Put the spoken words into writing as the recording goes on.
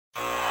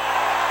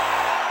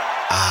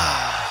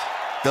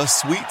The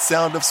sweet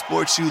sound of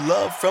sports you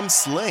love from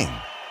Sling.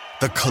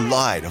 The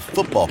collide of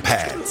football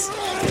pads.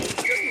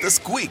 The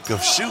squeak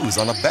of shoes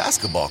on a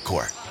basketball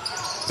court.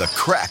 The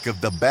crack of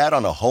the bat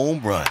on a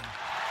home run.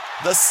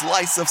 The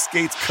slice of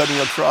skates cutting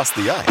across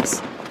the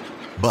ice.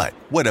 But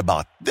what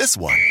about this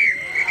one?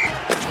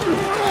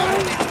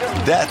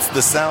 That's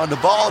the sound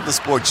of all the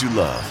sports you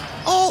love,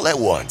 all at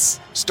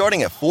once.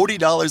 Starting at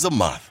 $40 a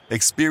month.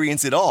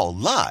 Experience it all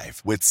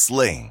live with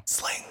Sling.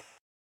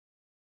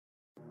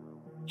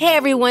 Hey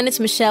everyone, it's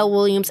Michelle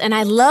Williams, and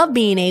I love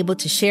being able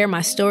to share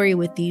my story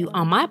with you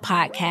on my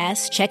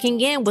podcast, Checking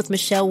In with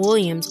Michelle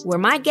Williams, where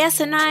my guests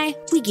and I,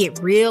 we get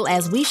real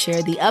as we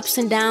share the ups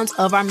and downs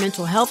of our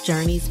mental health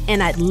journeys,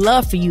 and I'd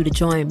love for you to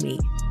join me.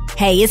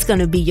 Hey, it's going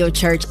to be your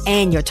church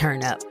and your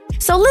turn up.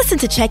 So listen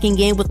to Checking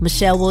In with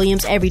Michelle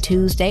Williams every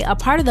Tuesday, a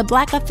part of the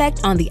Black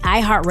Effect on the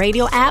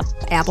iHeartRadio app,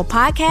 Apple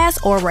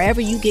Podcasts, or wherever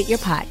you get your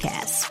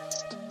podcasts.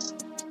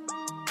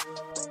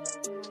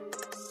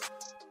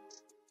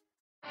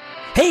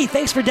 Hey,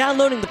 thanks for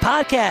downloading the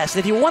podcast.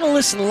 If you want to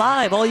listen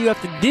live, all you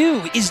have to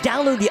do is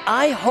download the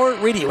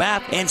iHeartRadio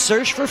app and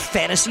search for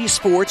Fantasy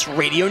Sports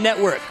Radio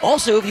Network.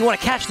 Also, if you want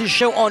to catch this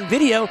show on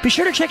video, be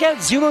sure to check out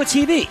Zumo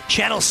TV,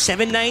 channel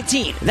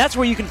 719. That's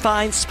where you can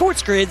find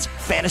Sports Grid's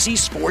Fantasy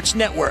Sports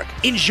Network.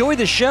 Enjoy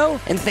the show,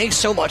 and thanks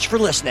so much for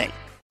listening.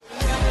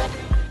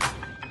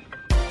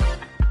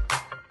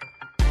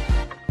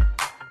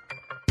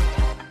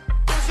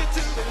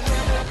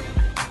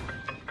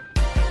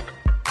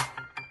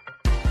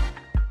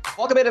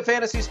 Welcome into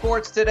Fantasy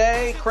Sports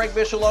today. Craig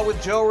Michelot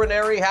with Joe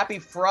Ranieri. Happy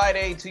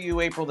Friday to you,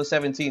 April the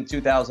 17th,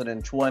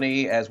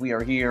 2020, as we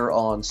are here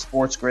on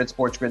Sports Grid,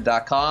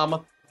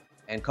 sportsgrid.com,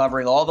 and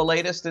covering all the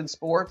latest in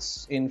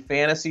sports, in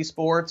fantasy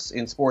sports,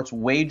 in sports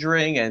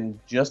wagering, and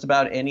just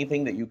about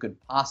anything that you could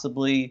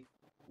possibly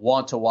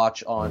want to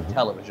watch on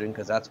television,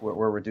 because that's what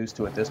we're reduced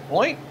to at this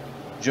point.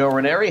 Joe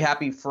Ranieri,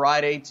 happy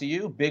Friday to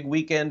you. Big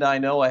weekend, I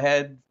know,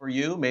 ahead for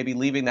you. Maybe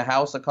leaving the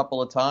house a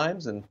couple of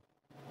times and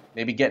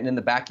maybe getting in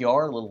the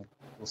backyard, a little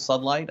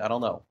sunlight. I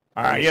don't know.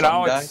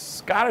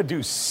 It's got to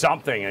do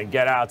something and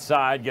get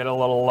outside, get a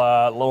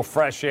little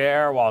fresh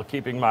air while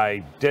keeping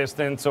my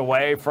distance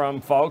away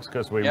from folks,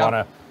 because we want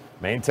to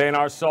maintain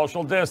our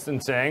social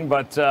distancing.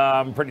 But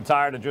I'm pretty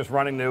tired of just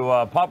running to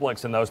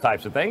Publix and those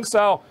types of things.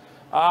 So,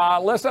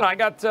 listen, I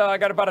got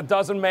about a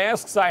dozen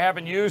masks I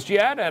haven't used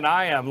yet, and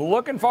I am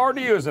looking forward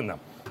to using them.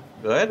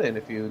 Good, and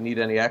if you need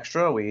any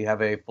extra, we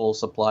have a full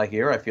supply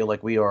here. I feel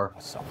like we are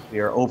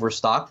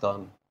overstocked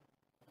on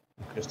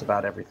just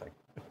about everything.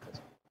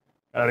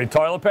 Any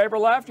toilet paper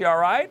left? You all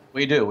right?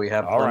 We do. We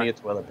have plenty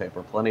of toilet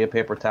paper, plenty of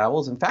paper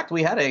towels. In fact,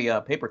 we had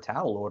a paper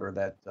towel order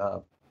that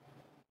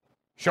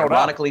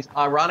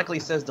ironically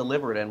says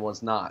delivered and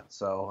was not.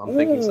 So I'm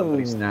thinking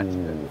somebody snatched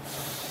it.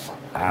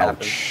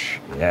 Ouch.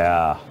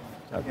 Yeah.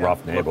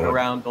 Rough neighborhood. Looking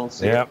around, don't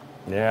see it.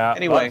 Yeah.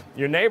 Anyway.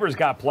 Your neighbor's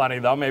got plenty,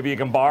 though. Maybe you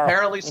can borrow.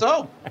 Apparently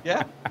so.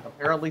 Yeah.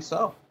 Apparently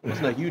so. It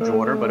wasn't a huge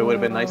order, but it would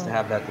have been nice to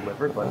have that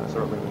delivered. But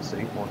certainly we'll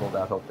see. Won't hold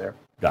out hope there.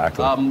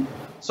 Exactly.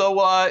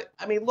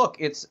 Look,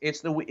 it's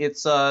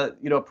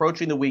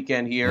approaching the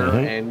weekend here,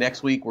 and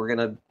next week we're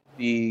gonna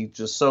be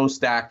just so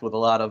stacked with a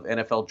lot of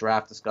NFL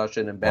draft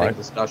discussion and betting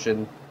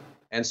discussion,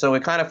 and so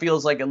it kind of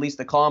feels like at least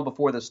the calm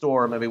before the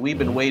storm. I mean, we've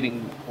been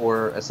waiting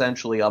for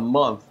essentially a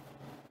month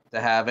to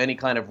have any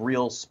kind of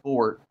real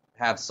sport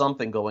have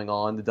something going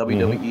on. The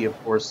WWE,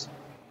 of course,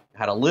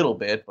 had a little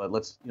bit, but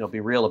let's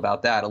be real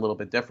about that, a little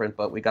bit different.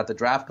 But we got the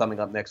draft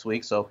coming up next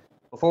week, so.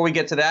 Before we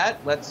get to that,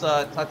 let's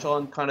touch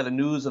on kind of the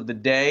news of the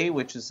day,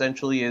 which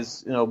essentially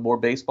is more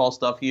baseball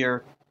stuff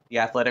here. The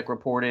Athletic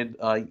reported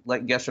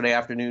yesterday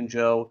afternoon,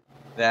 Joe,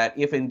 that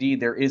if indeed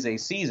there is a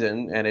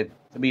season, and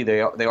to me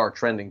they are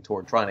trending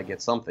toward trying to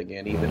get something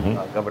in. Even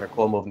Governor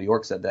Cuomo of New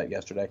York said that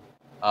yesterday.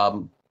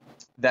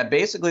 That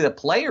basically the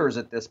players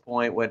at this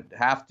point would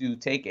have to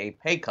take a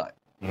pay cut,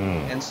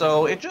 and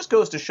so it just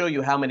goes to show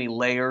you how many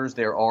layers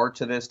there are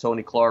to this.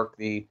 Tony Clark,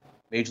 the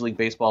Major League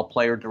Baseball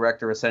player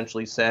director,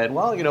 essentially said,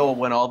 well,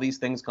 when all these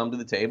things come to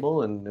the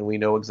table and we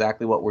know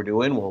exactly what we're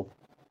doing, we'll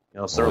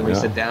certainly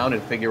sit down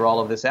and figure all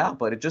of this out.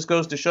 But it just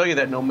goes to show you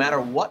that no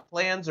matter what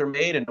plans are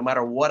made and no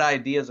matter what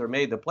ideas are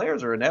made, the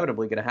players are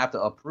inevitably going to have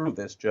to approve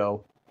this,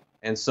 Joe.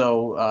 And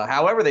so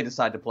however they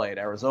decide to play it,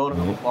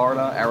 Arizona,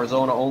 Florida,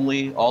 Arizona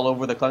only, all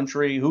over the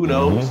country, who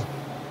knows?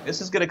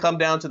 This is going to come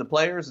down to the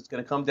players. It's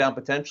going to come down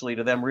potentially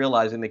to them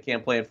realizing they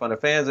can't play in front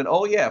of fans. And,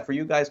 for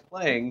you guys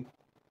playing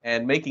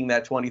and making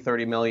that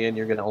 20-30 million,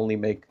 you're going to only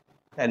make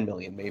 10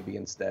 million maybe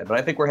instead. But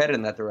I think we're headed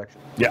in that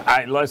direction.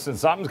 Yeah, listen,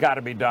 something's got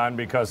to be done,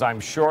 because I'm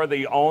sure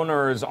the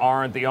owners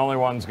aren't the only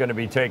ones going to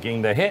be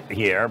taking the hit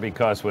here,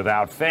 because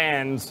without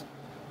fans,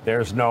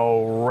 there's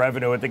no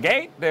revenue at the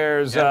gate.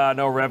 There's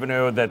no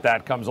revenue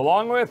that comes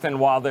along with. And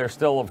while there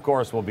still, of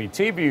course, will be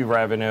TV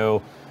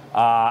revenue,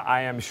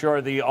 I am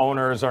sure the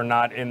owners are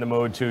not in the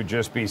mood to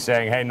just be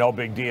saying, hey, no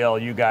big deal,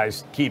 you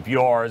guys keep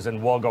yours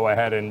and we'll go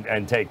ahead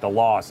and take the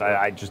loss.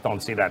 I just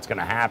don't see that's going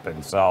to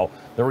happen. So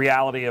the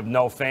reality of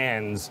no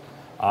fans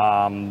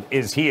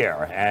is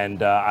here.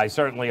 And I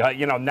certainly,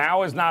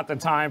 now is not the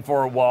time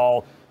for,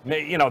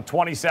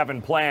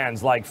 27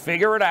 plans. Like,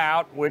 figure it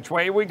out, which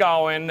way we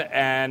going,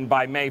 and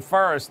by May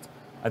 1st,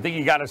 I think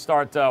you got to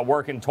start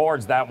working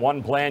towards that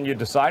one plan you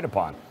decide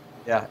upon.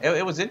 Yeah,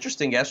 it was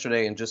interesting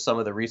yesterday and just some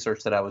of the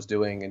research that I was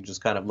doing and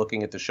just kind of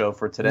looking at the show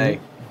for today.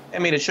 Mm-hmm. I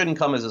mean, it shouldn't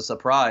come as a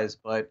surprise,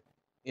 but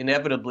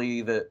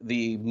inevitably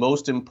the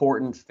most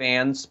important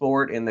fan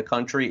sport in the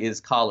country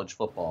is college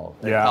football.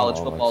 And college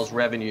football's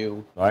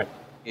revenue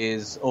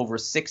is over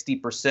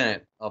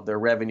 60% of their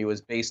revenue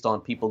is based on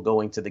people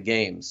going to the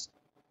games.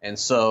 And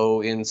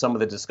so in some of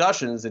the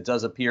discussions, it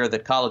does appear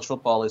that college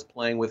football is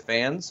playing with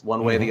fans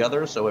one way or the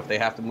other. So if they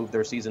have to move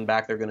their season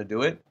back, they're going to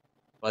do it.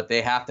 But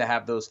they have to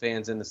have those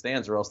fans in the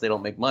stands or else they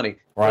don't make money.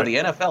 For the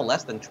NFL,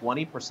 less than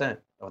 20%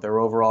 of their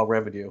overall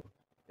revenue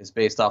is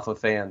based off of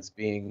fans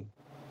being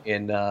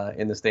in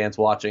the stands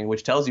watching,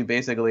 which tells you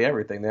basically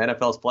everything. The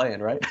NFL's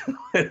playing, right?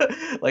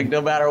 Like, no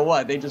matter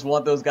what, they just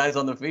want those guys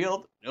on the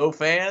field. No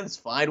fans,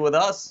 fine with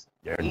us.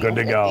 Yeah, good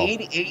to go.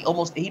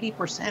 Almost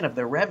 80% of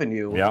their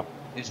revenue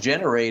is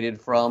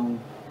generated from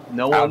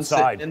no one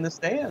sitting in the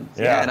stands.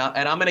 Yeah.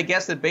 And I'm going to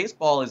guess that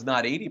baseball is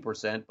not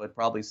 80%, but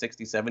probably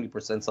 60,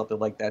 70%, something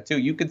like that, too.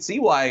 You can see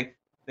why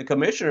the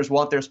commissioners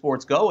want their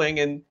sports going,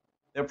 and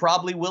they're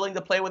probably willing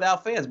to play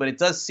without fans. But it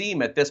does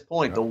seem at this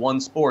point the one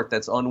sport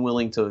that's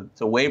unwilling to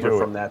waver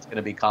from that's going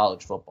to be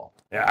college football.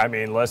 Yeah, I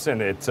mean, listen,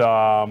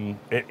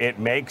 it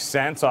makes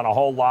sense on a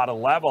whole lot of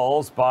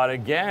levels, but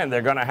again,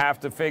 they're going to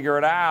have to figure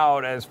it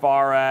out as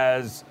far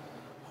as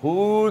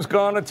who's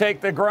going to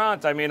take the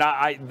grunt. I mean,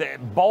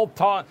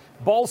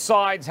 both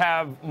sides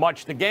have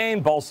much to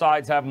gain, both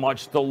sides have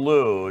much to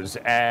lose,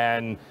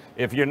 and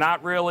if you're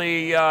not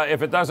really,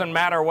 if it doesn't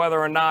matter whether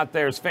or not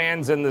there's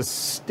fans in the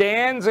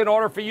stands in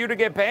order for you to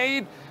get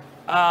paid,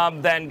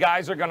 then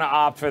guys are going to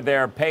opt for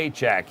their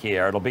paycheck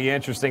here. It'll be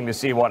interesting to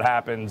see what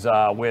happens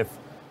with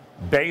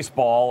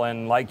baseball,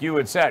 and like you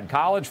had said,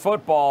 college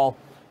football.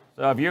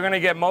 So if you're going to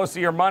get most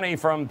of your money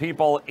from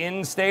people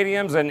in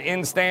stadiums and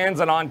in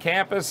stands and on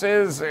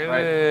campuses,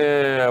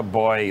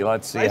 boy,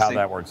 let's see how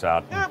that works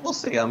out. Yeah, we'll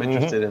see. I'm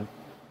interested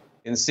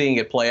in seeing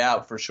it play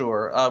out for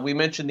sure. We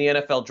mentioned the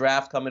NFL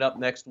draft coming up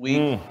next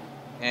week,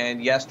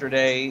 and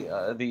yesterday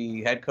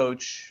the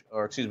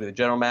the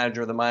general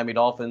manager of the Miami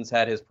Dolphins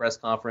had his press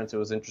conference. It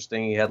was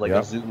interesting. He had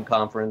a Zoom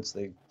conference.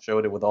 They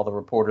showed it with all the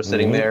reporters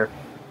sitting there.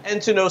 And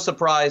to no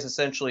surprise,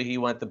 essentially, he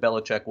went the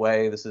Belichick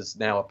way. This is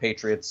now a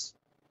Patriots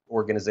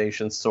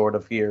organization sort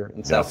of here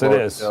in South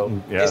Florida. It is. So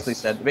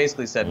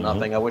basically said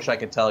nothing. I wish I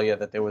could tell you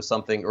that there was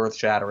something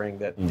earth-shattering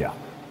that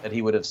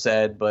he would have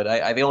said, but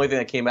the only thing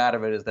that came out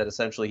of it is that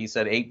essentially he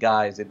said 8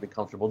 guys he'd be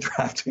comfortable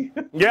drafting.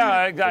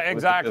 Yeah,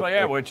 exactly.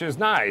 Yeah, which is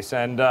nice,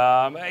 and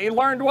he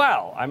learned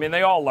well. I mean,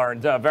 they all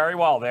learned very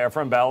well there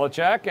from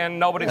Belichick, and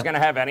nobody's going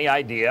to have any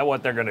idea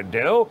what they're going to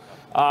do.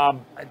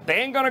 They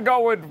ain't going to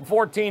go with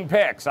 14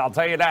 picks, I'll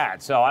tell you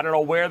that. So I don't know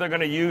where they're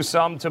going to use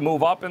some to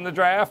move up in the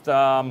draft.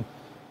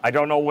 I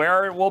don't know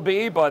where it will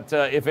be, but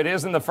if it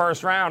is in the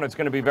first round, it's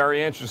going to be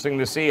very interesting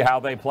to see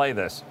how they play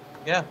this.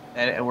 Yeah,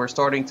 and we're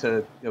starting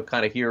to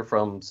kind of hear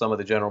from some of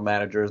the general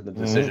managers and the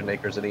decision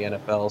makers in the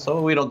NFL.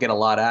 So we don't get a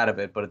lot out of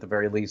it, but at the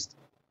very least,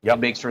 it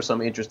makes for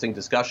some interesting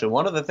discussion.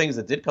 One of the things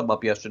that did come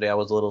up yesterday, I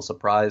was a little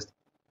surprised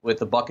with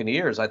the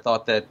Buccaneers. I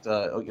thought that,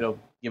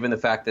 given the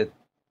fact that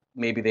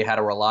maybe they had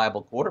a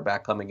reliable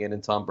quarterback coming in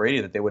Tom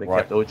Brady, that they would have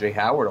kept O.J.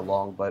 Howard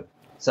along, but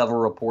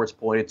several reports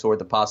pointed toward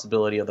the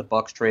possibility of the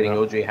Bucs trading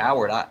O.J.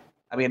 Howard.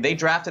 I mean, they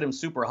drafted him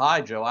super high,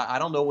 Joe. I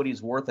don't know what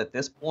he's worth at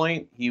this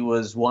point. He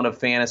was one of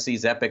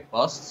fantasy's epic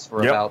busts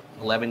for about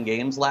 11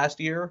 games last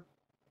year.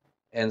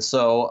 And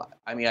so,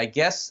 I mean, I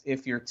guess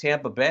if you're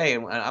Tampa Bay,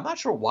 and I'm not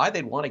sure why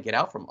they'd want to get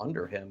out from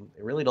under him.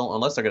 They really don't,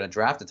 unless they're going to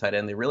draft a tight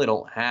end. They really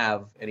don't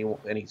have any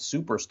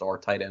superstar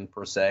tight end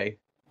per se.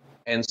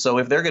 And so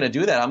if they're going to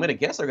do that, I'm going to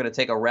guess they're going to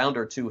take a round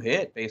or two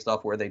hit based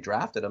off where they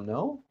drafted him,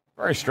 no?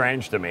 Very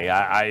strange to me.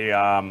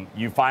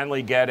 You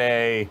finally get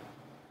a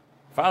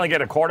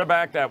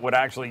quarterback that would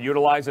actually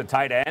utilize a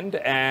tight end,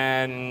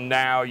 and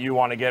now you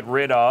want to get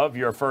rid of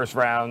your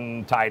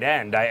first-round tight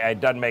end.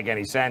 It doesn't make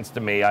any sense to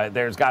me.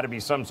 There's got to be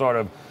some sort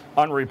of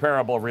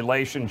unrepairable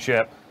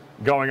relationship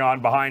going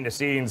on behind the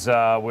scenes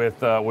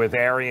with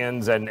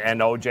Arians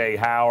and O.J.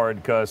 Howard,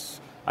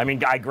 because, I mean,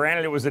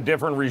 granted it was a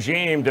different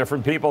regime,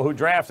 different people who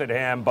drafted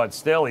him, but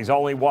still, he's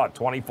only,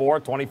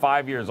 24,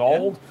 25 years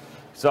old?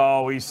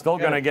 So he's still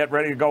going to get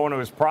ready to go into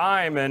his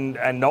prime,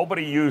 and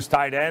nobody used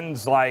tight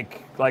ends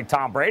like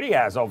Tom Brady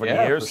has over the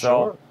years.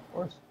 So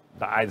sure. Of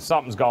course.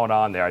 Something's going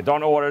on there. I don't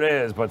know what it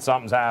is, but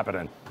something's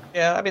happening.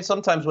 Yeah, I mean,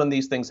 sometimes when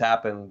these things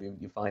happen,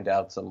 you find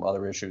out some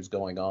other issues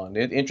going on.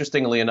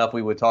 Interestingly enough,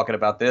 we were talking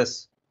about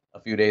this a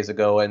few days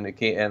ago, and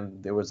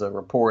there was a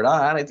report.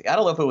 I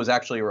don't know if it was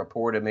actually a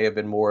report. It may have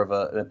been more of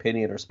an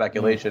opinion or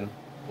speculation.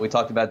 We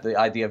talked about the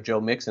idea of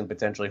Joe Mixon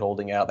potentially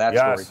holding out. That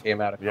story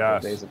came out a couple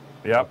of days ago.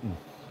 Yep.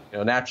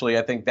 Naturally,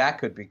 I think that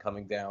could be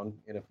coming down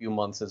in a few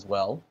months as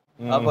well.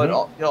 But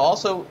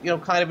also,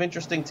 kind of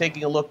interesting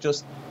taking a look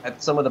just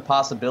at some of the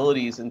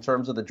possibilities in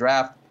terms of the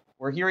draft.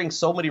 we're hearing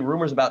so many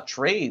rumors about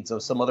trades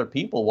of some other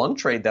people. One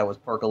trade that was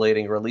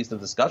percolating, or at least a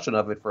discussion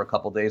of it for a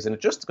couple of days, and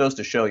it just goes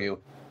to show you,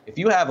 if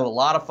you have a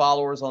lot of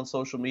followers on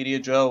social media,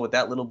 Joe, with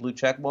that little blue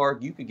check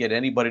mark, you could get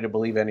anybody to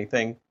believe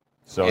anything.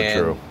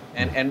 True.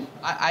 And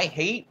I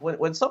hate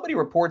when somebody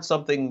reports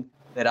something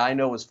that I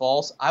know is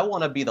false. I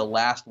want to be the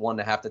last one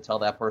to have to tell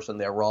that person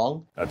they're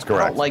wrong. That's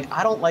correct.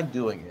 I don't like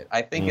doing it.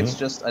 I think it's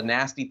just a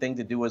nasty thing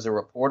to do as a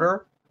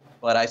reporter.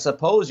 But I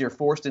suppose you're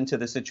forced into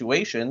the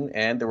situation,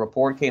 and the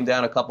report came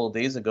down a couple of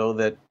days ago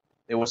that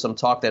there was some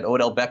talk that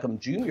Odell Beckham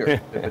Jr.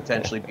 could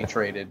potentially be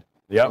traded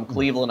from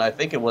Cleveland, I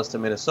think it was, to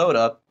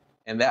Minnesota,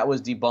 and that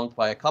was debunked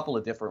by a couple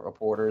of different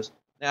reporters.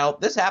 Now,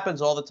 this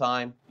happens all the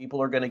time.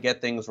 People are going to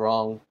get things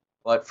wrong.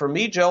 But for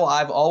me, Joe,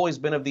 I've always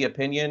been of the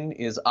opinion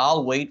is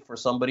I'll wait for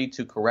somebody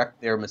to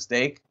correct their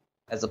mistake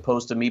as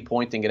opposed to me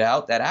pointing it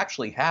out. That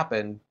actually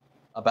happened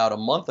about a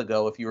month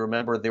ago. If you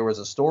remember, there was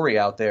a story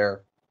out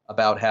there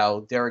about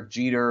how Derek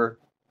Jeter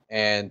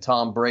and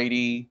Tom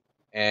Brady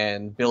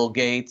and Bill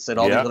Gates and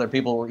all these other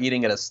people were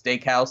eating at a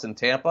steakhouse in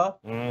Tampa.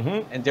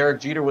 And Derek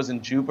Jeter was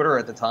in Jupiter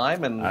at the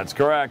time. And that's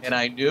correct. And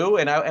I knew,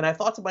 and I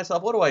thought to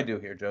myself, what do I do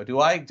here, Joe? Do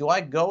I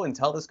go and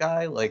tell this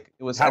guy like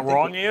it was how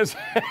wrong he is?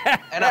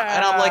 and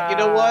I'm like, you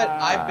know what?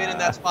 I've been in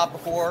that spot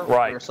before,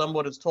 right, where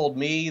someone has told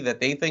me that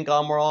they think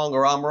I'm wrong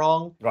or I'm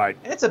wrong. Right.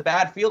 And it's a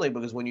bad feeling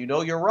because when you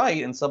know you're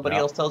right and somebody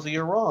else tells you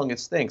you're wrong, it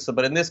stinks. So,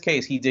 but in this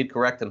case, he did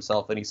correct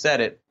himself and he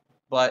said it.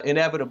 But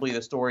inevitably,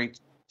 the story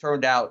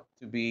turned out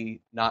to be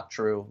not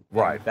true.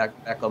 Right.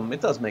 Beckham, it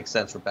does make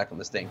sense for Beckham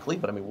to stay in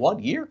Cleveland. I mean,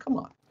 1 year? Come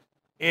on.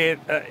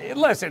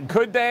 Listen,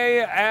 could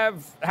they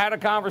have had a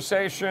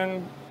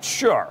conversation?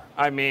 Sure.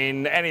 I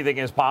mean, anything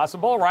is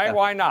possible, right? Yeah.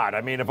 Why not?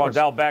 I mean, if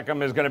Odell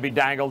Beckham is going to be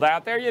dangled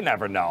out there, you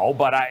never know.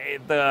 But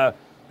the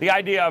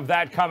idea of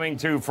that coming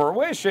to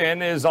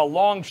fruition is a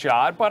long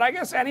shot. But I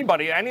guess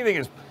anything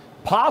is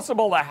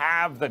possible to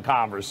have the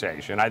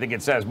conversation. I think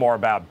it says more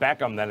about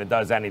Beckham than it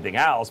does anything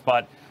else.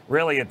 But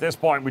really, at this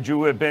point, would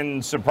you have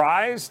been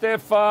surprised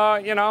if, like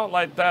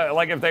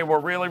if they were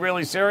really,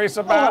 really serious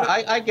about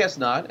it? I guess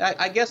not.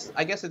 I guess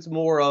it's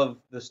more of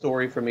the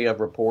story for me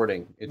of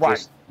reporting.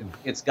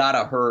 It's got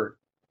to hurt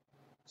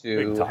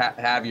to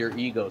have your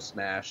ego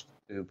smashed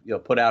to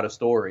put out a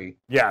story.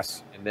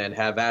 Yes. And then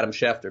have Adam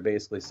Schefter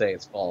basically say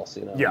it's false.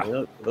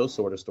 Those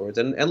sort of stories.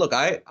 And look,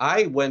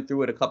 I went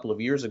through it a couple of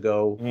years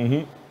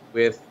ago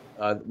with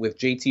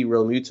JT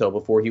Realmuto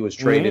before he was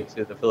traded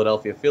to the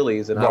Philadelphia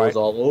Phillies, and I was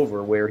all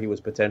over where he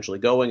was potentially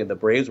going, and the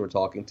Braves were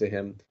talking to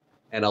him.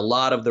 And a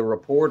lot of the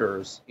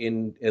reporters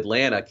in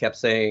Atlanta kept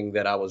saying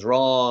that I was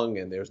wrong,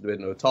 and there's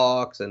been no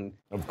talks. And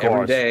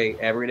every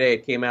day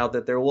it came out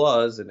that there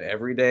was, and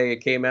every day it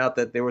came out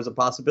that there was a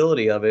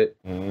possibility of it.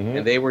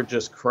 And they were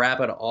just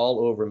crapping all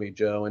over me,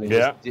 Joe, and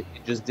it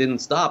just didn't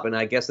stop. And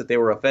I guess that they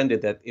were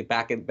offended that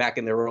back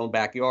in their own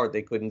backyard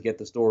they couldn't get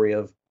the story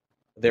of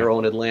their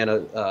own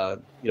Atlanta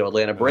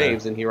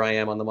Braves, and here I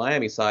am on the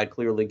Miami side,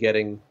 clearly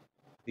getting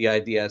the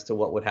idea as to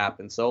what would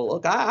happen. So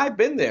look, I've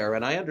been there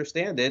and I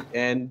understand it,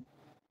 and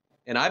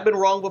I've been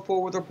wrong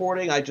before with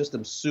reporting. I just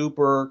am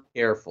super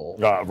careful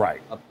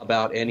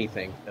about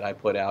anything that I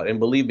put out. And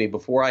believe me,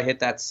 before I hit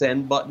that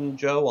send button,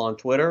 Joe, on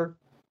Twitter,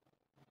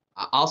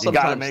 I'll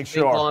sometimes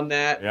think on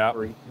that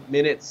for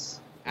minutes,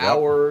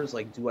 hours.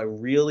 Like, do I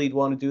really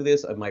want to do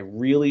this? Am I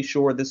really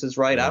sure this is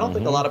right? I don't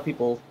think a lot of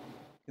people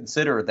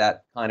consider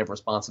that kind of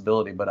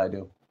responsibility, but I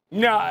do.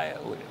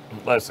 No,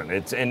 listen,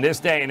 it's in this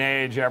day and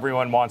age,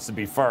 everyone wants to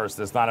be first.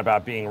 It's not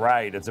about being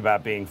right. It's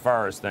about being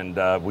first.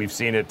 And we've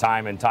seen it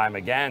time and time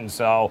again.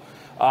 So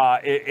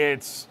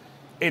it's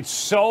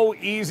so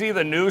easy.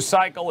 The news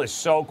cycle is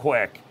so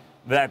quick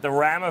that the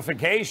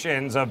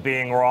ramifications of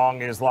being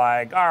wrong is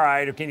like, all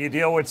right, can you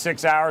deal with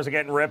 6 hours of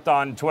getting ripped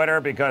on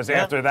Twitter? Because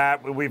after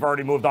that, we've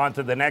already moved on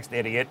to the next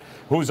idiot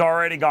who's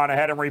already gone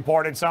ahead and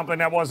reported something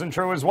that wasn't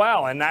true as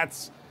well. And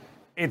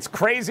it's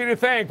crazy to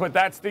think, but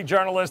that's the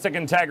journalistic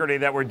integrity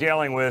that we're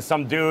dealing with.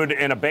 Some dude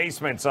in a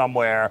basement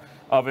somewhere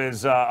of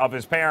his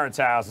parents'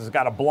 house has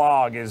got a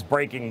blog, is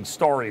breaking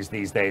stories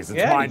these days.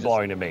 It's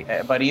mind-blowing to me.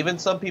 But even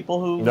some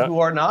people who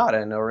are not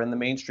and are in the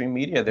mainstream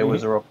media, there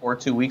was a report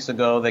 2 weeks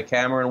ago that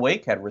Cameron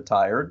Wake had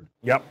retired.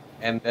 Yep.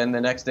 And then the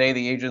next day,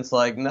 the agent's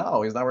like,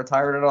 no, he's not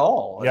retired at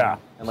all.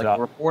 And the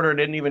reporter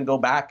didn't even go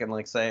back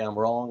and say I'm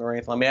wrong or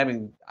anything. I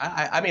mean,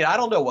 I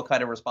don't know what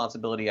kind of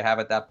responsibility you have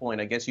at that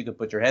point. I guess you could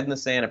put your head in the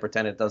sand and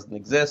pretend it doesn't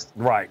exist.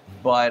 Right.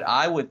 But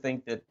I would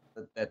think that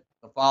the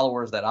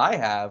followers that I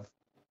have,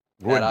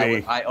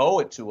 I owe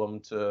it to them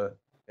to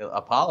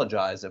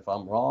apologize if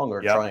I'm wrong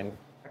or try and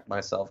correct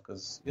myself,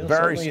 because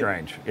very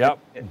strange.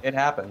 It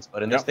happens.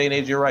 But in this day and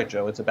age, you're right,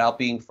 Joe. It's about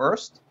being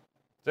first.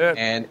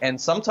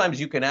 And sometimes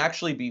you can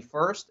actually be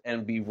first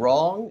and be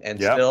wrong and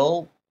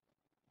still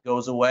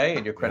goes away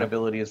and your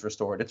credibility is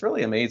restored. It's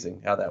really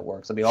amazing how that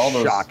works. I mean, all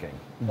those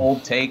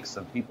old takes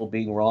of people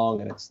being wrong,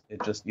 and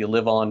it just you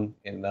live on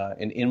in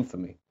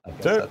infamy. I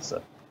guess that's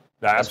the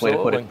best way to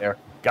put it there.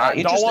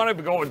 Don't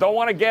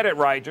want to get it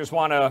right. We just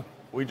want to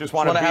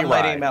be have right.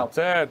 my name out.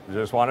 That's it.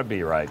 Just want to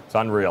be right. It's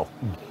unreal.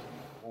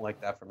 Like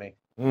that for me.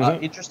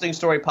 Interesting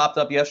story popped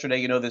up yesterday.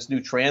 You know, this new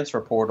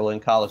transfer portal in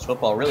college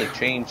football really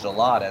changed a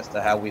lot as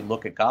to how we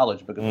look at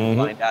college, because we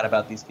find out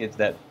about these kids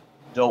that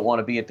don't want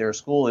to be at their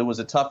school. It was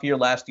a tough year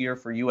last year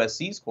for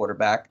USC's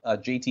quarterback,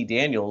 JT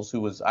Daniels, who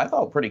was, I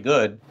thought, pretty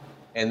good.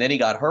 And then he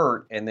got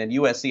hurt, and then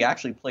USC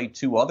actually played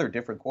 2 other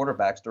different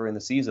quarterbacks during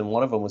the season.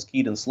 One of them was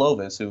Keaton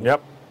Slovis, who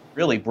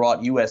really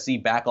brought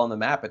USC back on the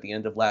map at the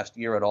end of last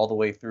year and all the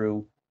way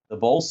through the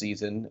bowl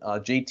season.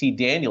 JT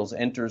Daniels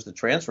enters the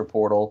transfer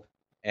portal,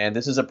 and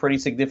this is a pretty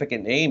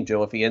significant name,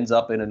 Joe. If he ends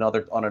up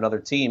on another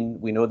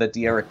team, we know that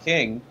De'Ara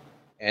King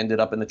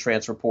ended up in the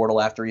transfer portal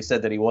after he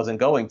said that he wasn't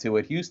going to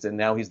at Houston.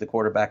 Now he's the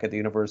quarterback at the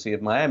University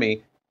of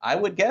Miami. I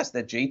would guess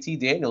that JT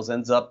Daniels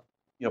ends up,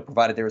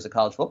 provided there is a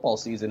college football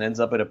season, ends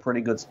up in a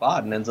pretty good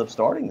spot and ends up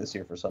starting this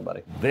year for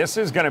somebody. This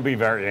is going to be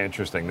very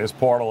interesting. This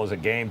portal is a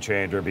game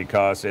changer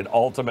because it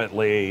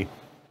ultimately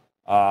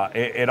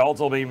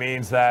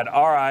means that,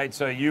 all right,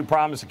 so you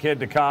promise a kid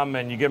to come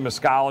and you give him a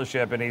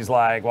scholarship and he's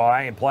like, well,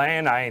 I ain't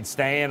playing, I ain't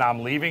staying,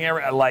 I'm leaving.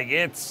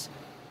 It's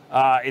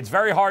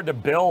very hard to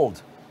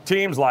build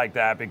teams like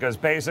that, because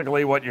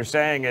basically what you're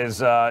saying is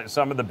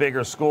some of the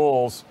bigger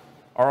schools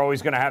are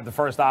always going to have the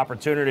first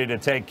opportunity to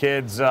take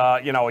kids, a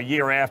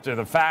year after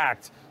the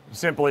fact,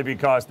 simply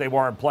because they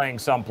weren't playing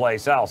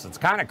someplace else. It's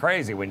kind of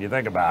crazy when you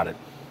think about it.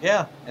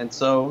 Yeah, and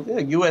so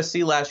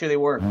USC last year, they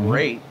weren't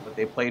great, but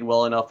they played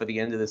well enough at the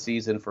end of the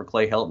season for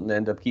Clay Helton to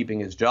end up keeping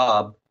his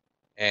job.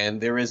 And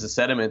there is a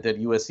sentiment that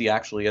USC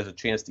actually has a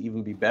chance to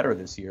even be better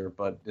this year.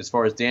 But as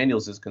far as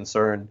Daniels is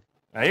concerned,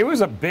 now, he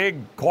was a big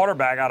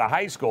quarterback out of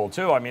high school,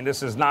 too. I mean,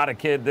 this is not a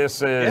kid.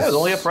 This is... Yeah, he's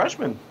only a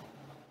freshman.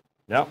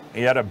 Yep.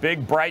 He had a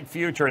big, bright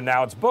future, and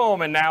now it's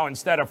boom. And now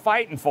instead of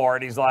fighting for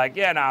it, he's like,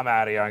 I'm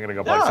out of here. I'm going to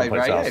go play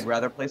someplace else. I'd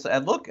rather play...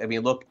 And look,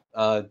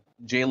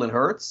 Jalen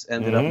Hurts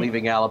ended up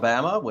leaving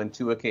Alabama when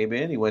Tua came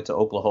in. He went to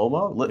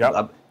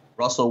Oklahoma.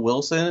 Russell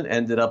Wilson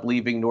ended up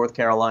leaving North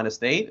Carolina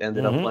State,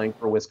 ended up playing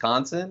for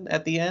Wisconsin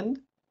at the end.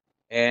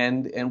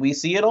 And we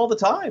see it all the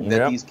time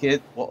that these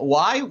kids,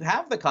 why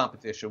have the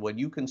competition when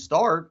you can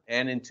start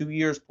and in 2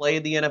 years play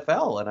in the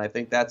NFL? And I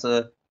think that's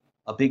a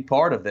big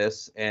part of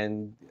this.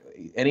 And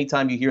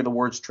anytime you hear the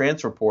words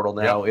transfer portal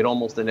now, it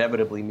almost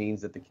inevitably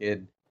means that the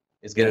kid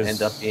is going to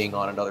end up being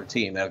on another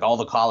team. Like all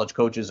the college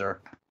coaches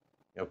are,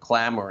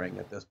 clamoring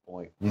at this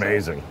point.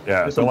 Amazing.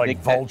 So, they're like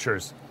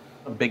vultures.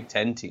 A Big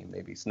Ten team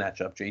maybe snatch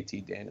up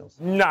JT Daniels.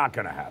 Not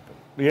going to happen.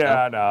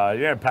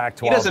 Pac-12.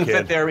 He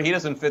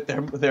doesn't fit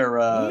their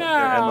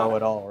MO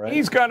at all, right?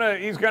 He's gonna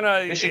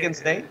Michigan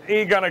State.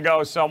 He's gonna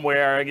go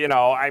somewhere.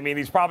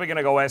 He's probably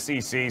gonna go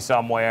SEC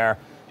somewhere.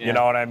 Yeah. You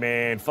know what I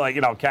mean?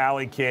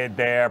 Cali kid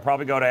there.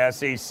 Probably go to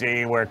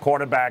SEC where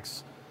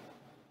quarterbacks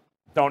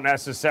don't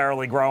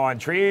necessarily grow on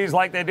trees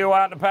like they do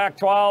out in the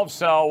Pac-12.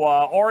 So,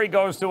 or he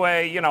goes to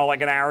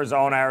like an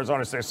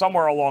Arizona State,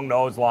 somewhere along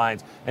those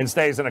lines, and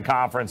stays in a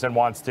conference and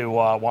wants to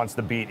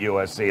beat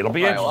USC. It'll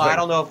be interesting. Well, I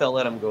don't know if they'll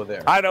let him go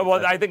there. I know.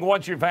 Well, I think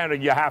once you've found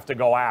it, you have to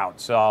go out.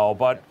 So,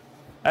 but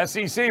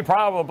SEC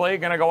probably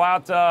going to go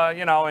out,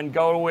 and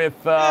go with.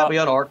 We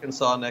on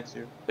Arkansas next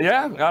year.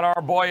 Yeah, got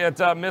our boy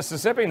at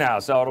Mississippi now,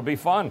 so it'll be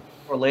fun.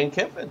 Or Lane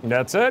Kiffin.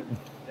 That's it.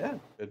 Yeah,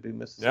 could be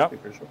Mississippi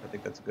for sure. I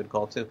think that's a good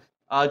call too.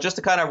 Just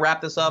to kind of wrap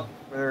this up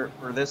for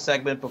this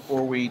segment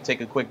before we take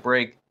a quick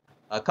break,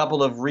 a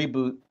couple of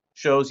reboot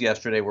shows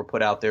yesterday were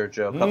put out there,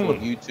 Joe. A couple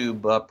of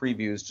YouTube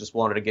previews. Just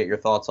wanted to get your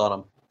thoughts on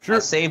them. Sure.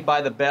 Saved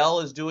by the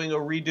Bell is doing a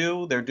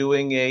redo. They're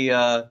doing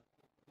a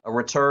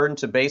return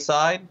to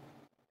Bayside,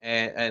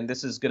 and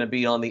this is going to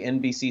be on the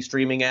NBC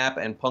streaming app,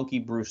 and Punky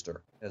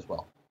Brewster as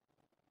well.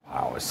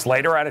 Wow, is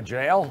Slater out of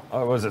jail?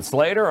 Or was it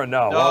Slater or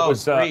no? No, what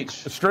was Screech.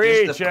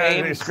 Screech,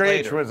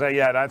 Slater. Was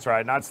that's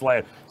right, not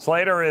Slater.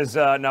 Slater is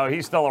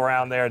he's still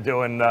around there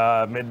doing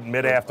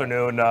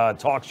mid-afternoon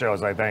talk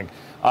shows, I think.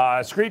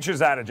 Screech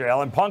is out of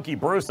jail, and Punky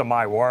Brewster,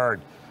 my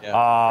word.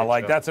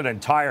 Yeah, that's an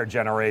entire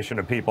generation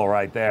of people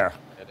right there.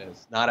 It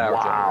is. Not our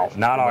generation.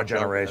 Not our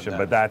generation,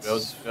 but that's...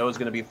 Joe's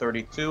going to be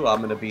 32. I'm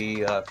going to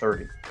be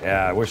 30.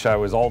 Yeah, I wish I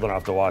was old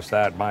enough to watch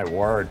that. My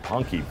word,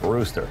 Punky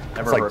Brewster.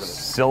 Never heard of it.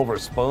 Silver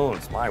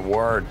spoons. My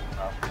word.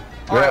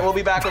 All right, we'll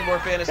be back with more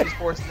fantasy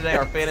sports today.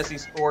 Our fantasy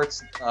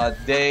sports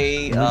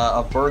day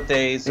of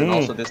birthdays, and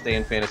also this day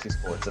in fantasy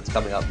sports. That's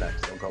coming up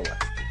next. Don't go away.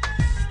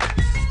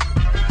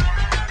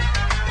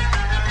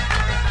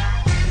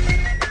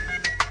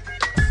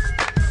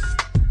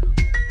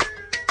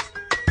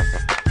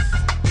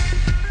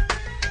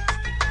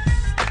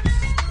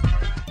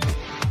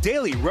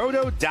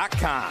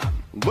 DailyRoto.com.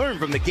 Learn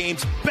from the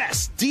game's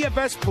best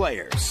DFS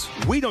players.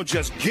 We don't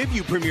just give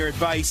you premier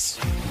advice,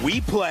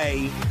 we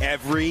play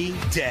every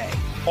day.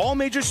 All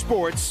major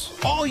sports,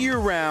 all year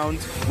round,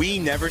 we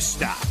never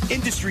stop.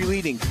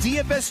 Industry-leading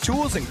DFS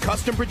tools and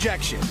custom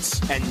projections.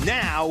 And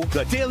now,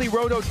 the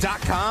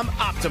DailyRoto.com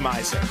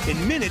Optimizer.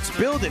 In minutes,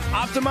 build and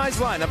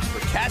optimize lineups for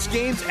cash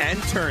games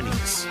and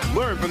tourneys.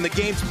 Learn from the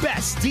game's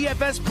best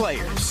DFS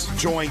players.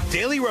 Join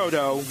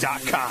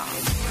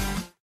DailyRoto.com.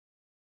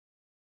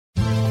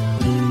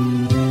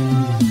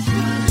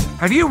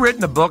 Have you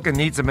written a book and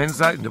need some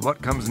insight into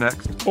what comes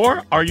next?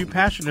 Or are you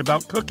passionate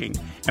about cooking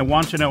and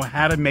want to know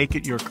how to make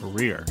it your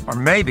career? Or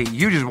maybe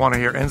you just want to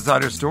hear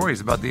insider stories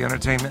about the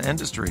entertainment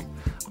industry.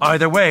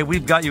 Either way,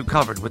 we've got you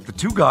covered with the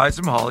Two Guys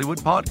from Hollywood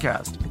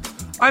podcast.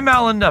 I'm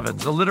Alan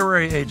Nevins, a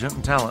literary agent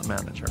and talent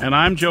manager. And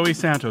I'm Joey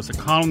Santos, a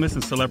columnist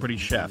and celebrity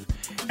chef.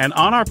 And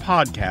on our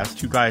podcast,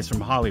 Two Guys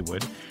from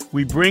Hollywood,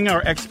 we bring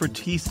our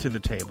expertise to the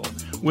table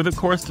with, of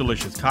course,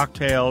 delicious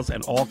cocktails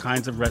and all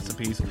kinds of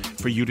recipes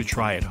for you to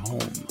try at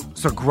home.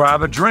 So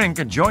grab a drink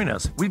and join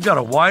us. We've got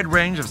a wide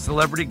range of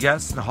celebrity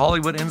guests and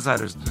Hollywood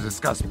insiders to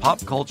discuss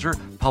pop culture,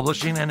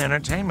 publishing, and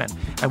entertainment.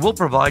 And we'll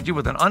provide you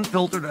with an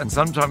unfiltered and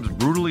sometimes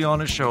brutally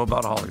honest show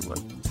about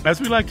Hollywood.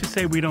 As we like to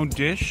say, we don't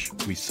dish,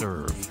 we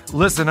serve.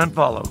 Listen and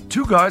follow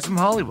Two Guys from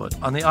Hollywood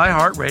on the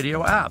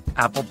iHeartRadio app,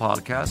 Apple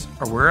Podcasts,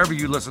 or wherever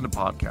you listen to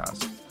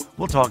podcasts.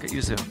 We'll talk at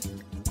you soon.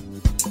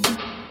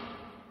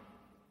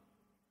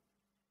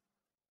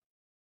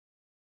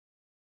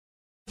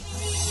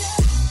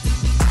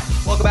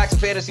 Welcome back to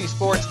Fantasy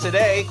Sports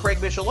Today. Craig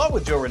Michelot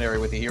with Joe Ranieri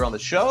with you here on the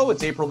show.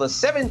 It's April the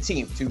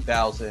 17th,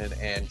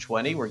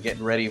 2020. We're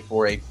getting ready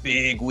for a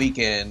big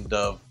weekend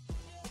of...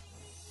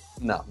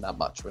 No, not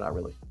much. We're not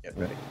really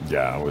getting ready.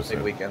 Yeah, it was a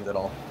big weekend at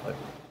all. But it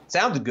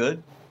sounded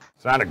good.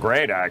 Sounded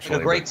great, actually.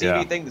 It's a great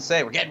TV thing to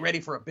say. We're getting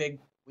ready for a big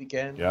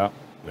weekend. Yeah.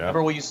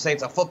 Remember we used to say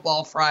it's a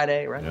football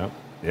Friday, right?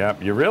 Yeah.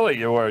 You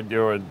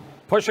were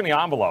pushing the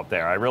envelope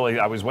there. I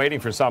was waiting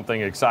for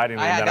something exciting,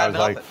 and then I was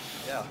nothing.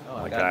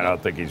 like, I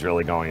don't think he's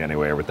really going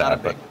anywhere with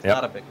that. It's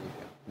not a big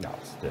weekend. No,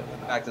 it's still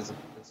in fact, it's a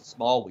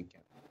small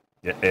weekend.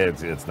 Yeah,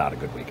 it's not a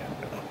good weekend.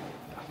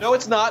 No,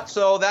 it's not.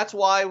 So that's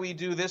why we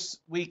do this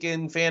week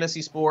in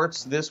fantasy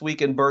sports, this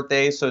week in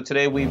birthdays. So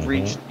today we've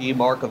reached the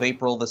mark of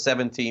April the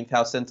 17th.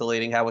 How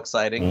scintillating, how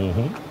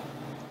exciting.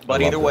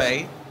 But either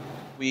way,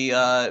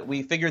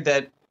 we figured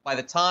that by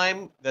the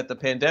time that the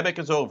pandemic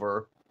is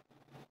over,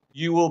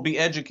 you will be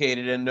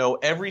educated and know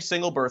every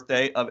single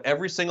birthday of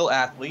every single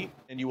athlete,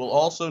 and you will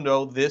also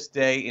know this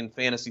day in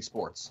fantasy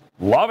sports.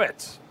 Love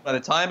it. By the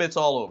time it's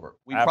all over.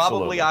 We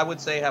probably, I would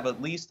say, have at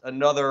least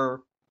another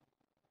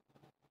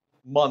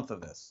month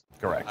of this.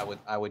 Correct.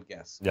 I would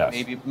guess. Yes.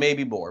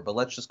 Maybe more, but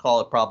let's just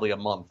call it probably a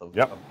month of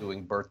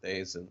doing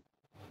birthdays and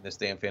this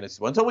day in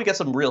fantasy until we get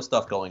some real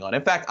stuff going on.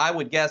 In fact, I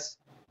would guess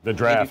the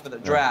draft. For the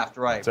draft,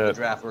 right? For the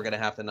draft, we're going to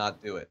have to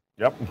not do it.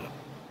 Yep.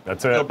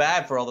 That's it. I feel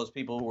bad for all those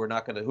people who are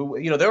not going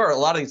to. There are a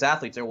lot of these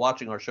athletes. They're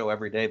watching our show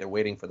every day. They're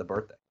waiting for the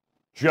birthday.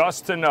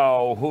 Just to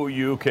know who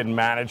you can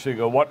manage to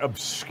go. What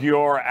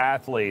obscure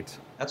athlete?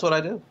 That's what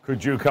I do.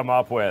 Could you come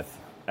up with?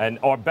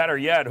 Or better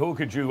yet, who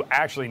could you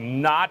actually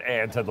not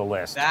add to the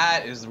list?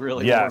 That is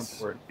really more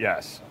important.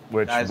 Yes.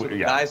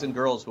 Guys and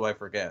girls who I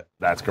forget.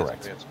 That's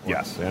correct.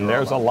 Yes, and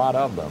there's a lot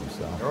of them.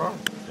 So. There are.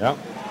 Yep.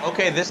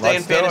 Okay, this day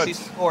in fantasy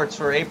sports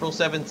for April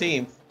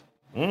 17th.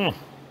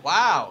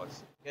 Wow,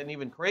 it's getting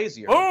even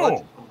crazier.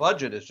 The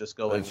budget is just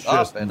going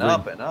up and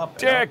up and up.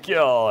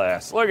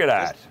 Ridiculous. Look at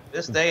that.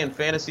 This day in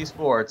fantasy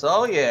sports.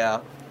 Oh,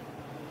 yeah.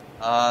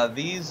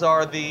 These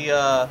are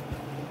the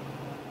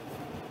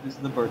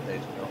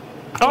birthdays, Bill.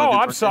 Oh,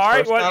 I'm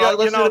sorry. Well,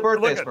 let's do the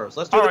birthdays first.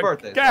 Let's do the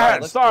birthdays. Go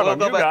ahead. Start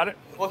them. You got it.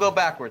 We'll go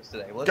backwards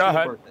today. Let's do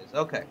the birthdays.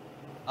 Okay.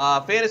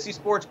 Fantasy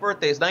sports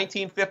birthdays,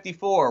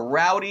 1954.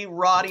 Rowdy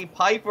Roddy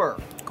Piper.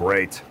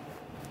 Great.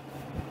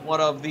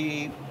 One of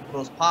the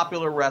most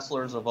popular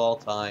wrestlers of all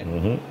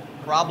time.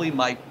 Probably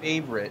my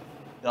favorite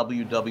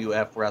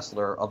WWF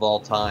wrestler of all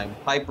time.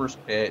 Piper's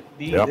Pit.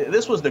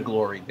 This was the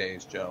glory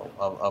days, Joe,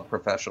 of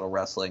professional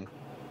wrestling.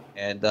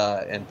 And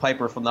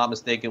Piper, if I'm not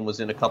mistaken, was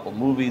in a couple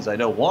movies. I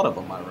know one of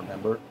them I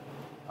remember.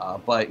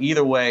 But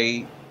either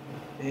way,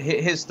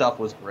 his stuff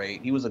was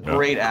great. He was a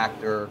great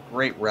actor,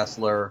 great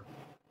wrestler.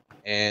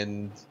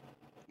 And,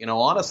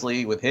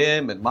 honestly, with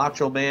him and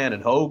Macho Man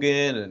and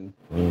Hogan, and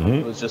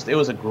it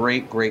was a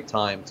great, great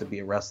time to be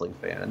a wrestling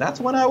fan. And that's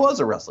when I was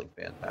a wrestling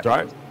fan. That's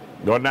right.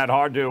 Wasn't that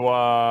hard to,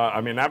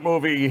 that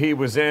movie he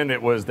was in,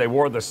 they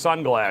wore the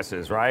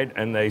sunglasses, right?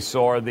 And they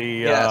saw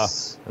the,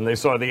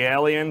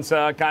 aliens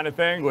kind of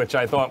thing, which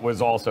I thought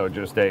was also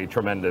just a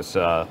tremendous,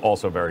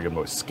 also very good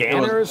movie.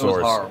 Scanners? It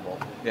was horrible.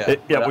 Yeah.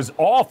 It was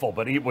awful,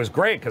 but it was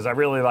great because I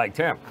really liked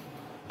him.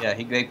 Yeah,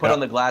 they put on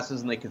the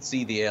glasses and they could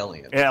see the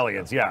aliens.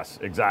 Aliens, yes,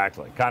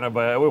 exactly. Kind of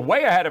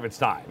way ahead of its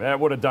time. That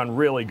would have done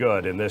really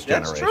good in this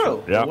generation. That's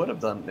true. It would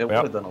have done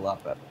a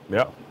lot better.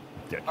 Yep.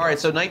 All right,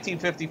 so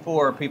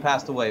 1954, he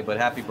passed away, but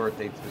happy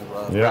birthday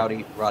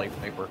to Roddy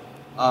Piper.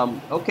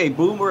 Okay,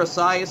 Boomer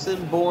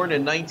Esiason, born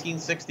in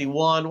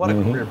 1961. What a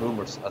career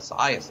Boomer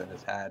Esiason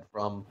has had,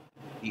 from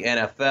the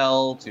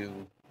NFL to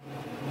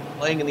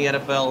playing in the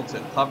NFL to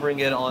covering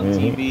it on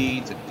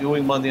TV to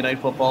doing Monday Night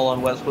Football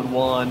on Westwood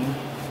One,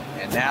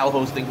 and now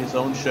hosting his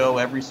own show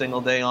every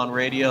single day on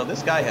radio.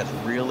 This guy has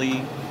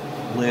really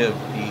lived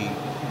the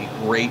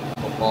great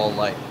football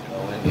life,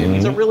 and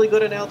he's a really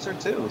good announcer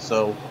too.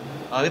 So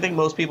I think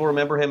most people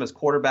remember him as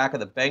quarterback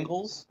of the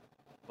Bengals,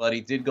 but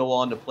he did go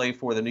on to play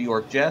for the New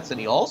York Jets, and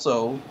he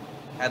also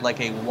had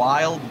like a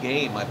wild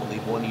game, I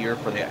believe, one year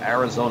for the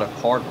Arizona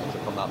Cardinals,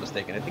 if I'm not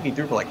mistaken. I think he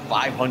threw for like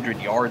 500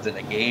 yards in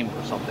a game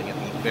or something at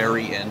the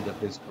very end of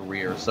his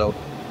career. So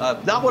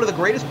not one of the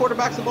greatest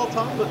quarterbacks of all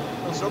time, but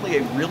certainly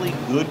a really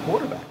good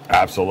quarterback.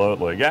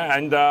 Absolutely. Yeah,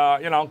 and,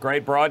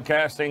 great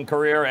broadcasting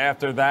career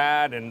after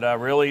that, and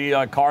really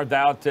carved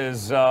out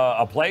his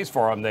a place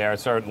for him there,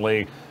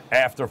 certainly,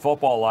 after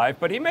football life.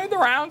 But he made the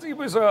rounds. He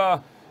was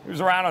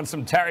around on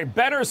some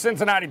better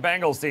Cincinnati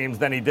Bengals teams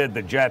than he did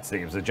the Jets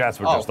teams. The Jets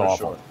were just awful.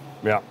 Sure.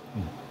 Yeah.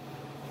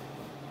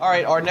 All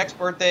right, our next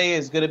birthday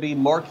is going to be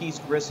Marquise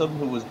Grissom,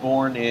 who was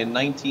born in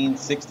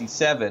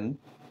 1967.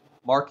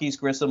 Marquise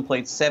Grissom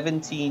played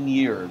 17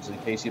 years, in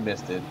case you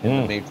missed it,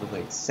 in the Major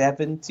League.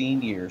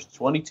 17 years,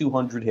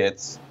 2,200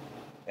 hits,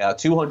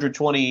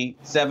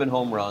 227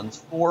 home runs,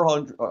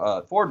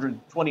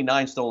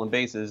 429 stolen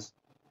bases,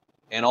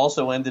 and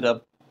also ended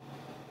up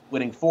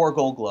winning 4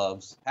 Gold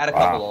Gloves, had a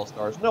couple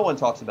All-Stars. No one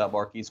talks about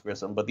Marquise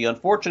Grissom, but the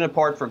unfortunate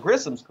part for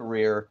Grissom's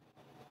career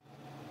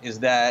is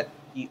that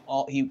he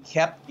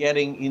kept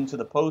getting into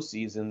the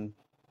postseason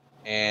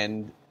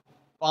and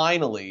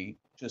finally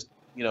just,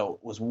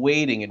 was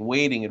waiting and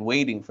waiting and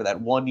waiting for that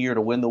 1 year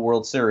to win the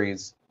World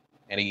Series,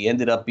 and he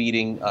ended up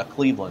beating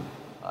Cleveland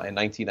in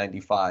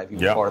 1995. He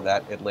was part of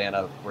that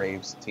Atlanta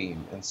Braves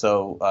team. And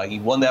so he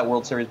won that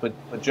World Series. But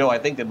Joe, I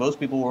think that most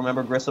people will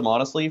remember Grissom,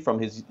 honestly, from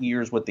his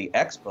years with the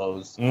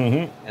Expos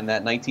and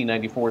that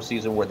 1994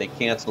 season where they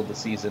canceled the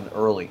season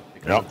early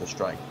because of the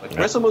strike. But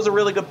Grissom was a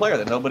really good player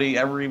that nobody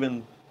ever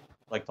even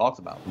talks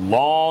about.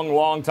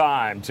 Long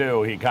time,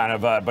 too. He kind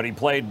of, but he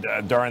played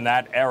during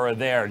that era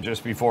there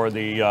just before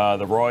the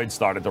roids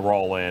started to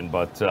roll in.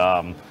 But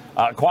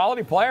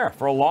quality player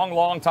for a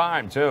long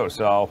time, too.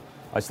 So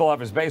I still have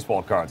his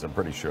baseball cards, I'm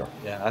pretty sure.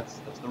 Yeah, that's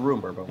the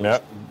rumor. But I know.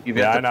 You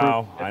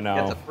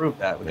have to prove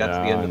that. We got to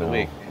the end of the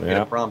week.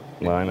 Get it from.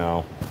 I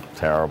know.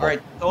 Terrible. All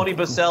right, Tony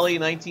Boselli,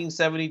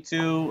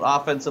 1972,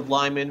 offensive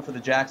lineman for the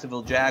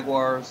Jacksonville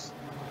Jaguars.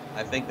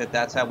 I think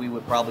that's how we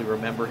would probably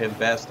remember him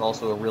best.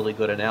 Also a really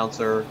good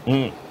announcer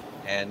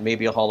and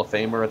maybe a Hall of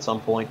Famer at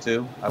some point,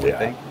 too, I would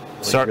think.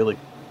 Really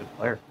good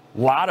player.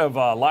 A lot of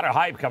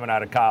hype coming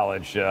out of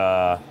college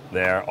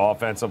there.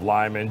 Offensive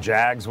lineman,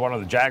 Jags, one of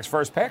the Jags'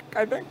 first pick,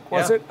 I think,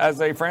 was it, as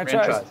a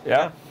franchise?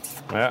 Yeah,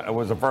 it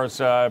was the first.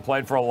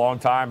 Played for a long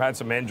time, had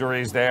some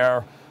injuries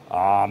there.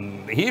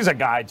 He's a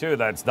guy, too,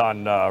 that's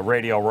done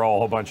Radio Row a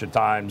whole bunch of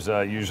times,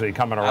 usually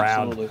coming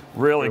around. Absolutely.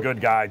 Really good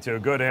guy, too.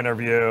 Good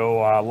interview.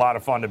 A lot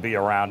of fun to be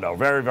around, though.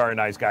 Very, very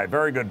nice guy.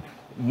 Very good,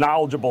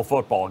 knowledgeable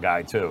football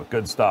guy, too.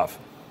 Good stuff.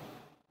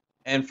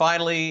 And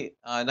finally,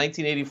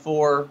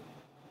 1984.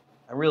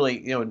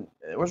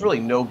 There was really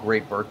no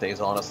great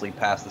birthdays, honestly,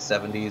 past the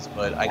 70s,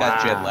 but I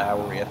got Jed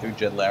Lowry. I threw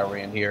Jed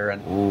Lowry in here,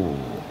 and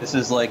this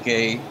is like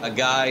a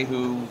guy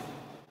who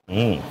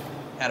had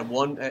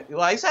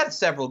he's had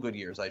several good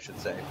years, I should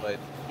say, but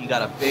he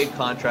got a big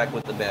contract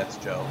with the Mets,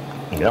 Joe.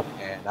 Yep.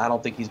 And I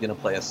don't think he's going to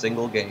play a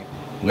single game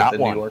with the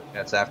New York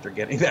Mets after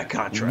getting that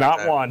contract.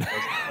 Not one.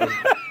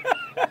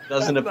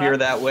 Doesn't appear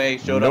that way.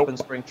 Showed up in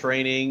spring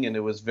training, and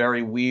it was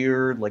very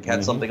weird,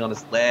 had something on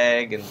his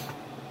leg, and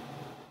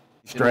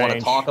didn't want to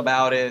talk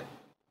about it.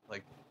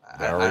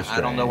 I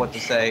don't know what to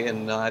say.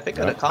 And I think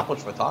an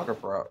accomplished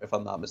photographer, if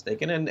I'm not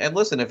mistaken. And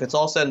listen, if it's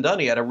all said and done,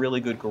 he had a really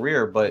good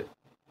career. But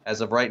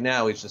as of right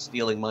now, he's just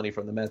stealing money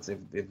from the Mets. If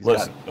he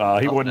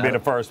wouldn't be the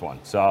first one.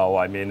 So,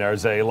 I mean,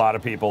 there's a lot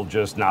of people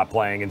just not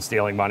playing and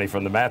stealing money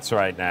from the Mets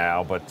right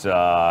now. But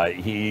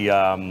he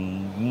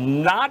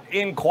not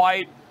in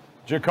quite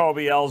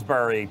Jacoby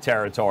Ellsbury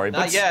territory.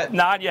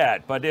 Not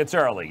yet, but it's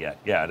early yet.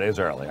 Yeah, it is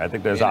early. I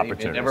think there's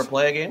opportunities. You never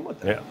play a game with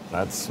them. Yeah,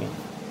 that's a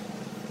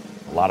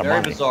lot of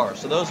money. Very bizarre.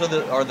 So those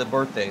are the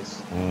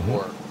birthdays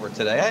for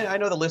today. I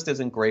know the list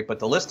isn't great, but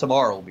the list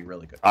tomorrow will be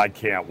really good. I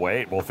can't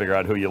wait. We'll figure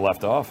out who you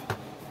left off.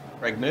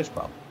 Craig Mish,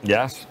 probably.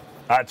 Yes.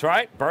 That's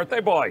right.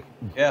 Birthday boy.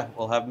 Yeah,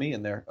 we'll have me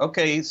in there.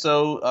 Okay,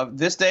 so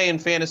this day in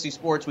fantasy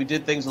sports, we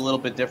did things a little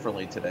bit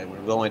differently today.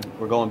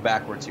 We're going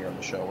backwards here on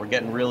the show. We're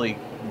getting really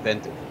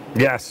inventive.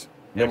 Yes.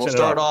 And we'll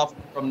start off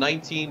from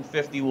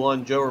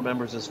 1951. Joe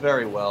remembers this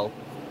very well.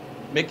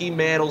 Mickey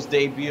Mantle's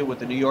debut with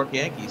the New York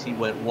Yankees. He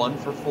went 1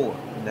 for 4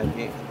 in that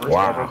game. First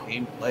ever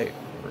game played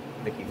for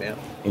Mickey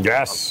Mantle.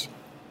 Yes.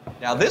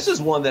 Now, this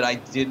is one that I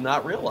did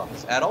not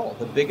realize at all.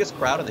 The biggest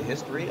crowd in the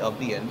history of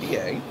the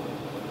NBA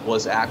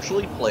was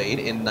actually played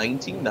in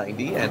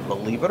 1990, and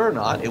believe it or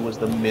not, it was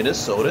the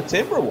Minnesota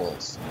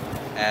Timberwolves.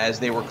 As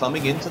they were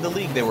coming into the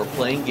league, they were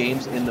playing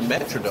games in the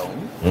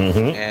Metrodome,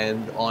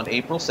 and on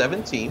April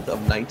 17th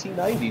of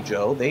 1990,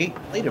 Joe, they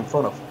played in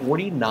front of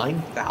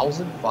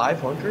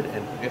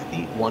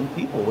 49,551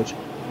 people, which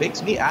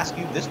makes me ask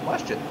you this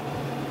question.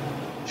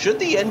 Should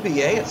the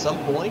NBA at some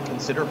point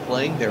consider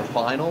playing their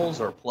finals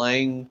or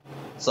playing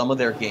some of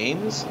their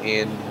games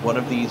in one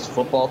of these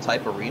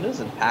football-type arenas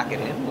and pack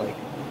it in, like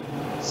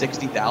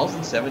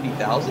 60,000,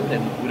 70,000?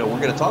 And, we're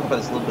going to talk about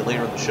this a little bit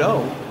later in the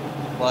show.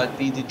 but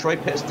the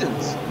Detroit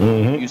Pistons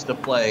used to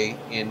play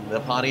in the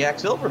Pontiac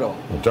Silverdome.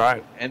 That's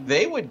right. And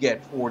they would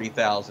get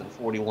 40,000,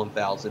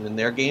 41,000 in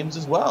their games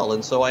as well.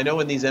 And so I know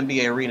in these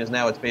NBA arenas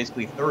now it's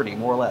basically 30,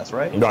 more or less,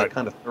 right? It's like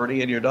kind of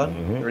 30 and you're done,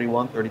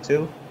 31,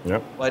 32.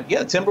 Yep. But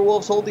yeah,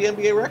 Timberwolves hold the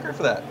NBA record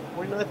for that,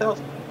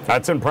 49,000.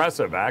 That's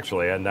impressive,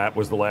 actually, and that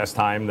was the last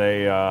time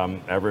they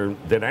ever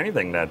did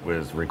anything that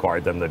was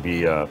required them to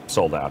be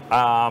sold out.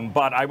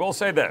 But I will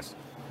say this.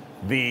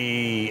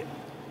 The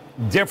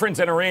difference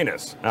in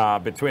arenas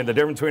between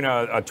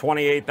a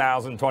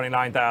 28,000,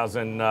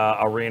 29,000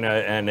 arena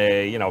and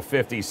a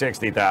 50,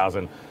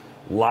 60,000.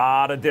 A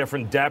lot of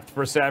different depth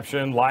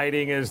perception,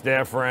 lighting is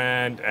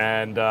different,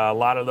 and a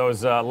lot of the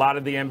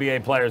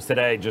NBA players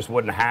today just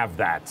wouldn't have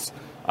that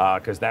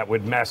because that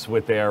would mess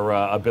with their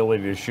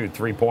ability to shoot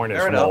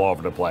three-pointers from all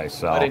over the place.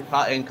 So.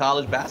 But in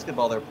college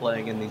basketball, they're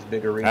playing in these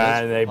big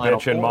arenas. And they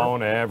bitch and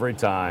moan every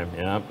time.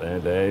 Yep,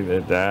 they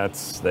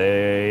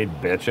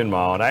bitch and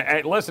moan.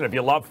 Hey, listen, if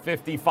you love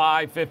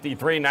 55,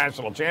 53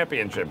 national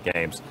championship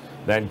games,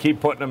 then keep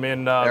putting them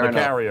in the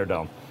Carrier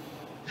Dome.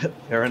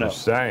 Fair enough.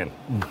 Just saying.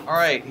 All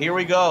right, here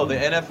we go. The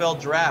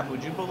NFL draft.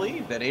 Would you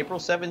believe that April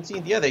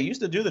 17th? Yeah, they used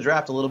to do the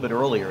draft a little bit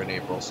earlier in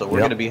April, so we're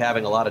going to be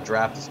having a lot of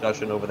draft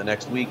discussion over the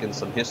next week and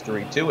some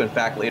history, too. In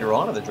fact, later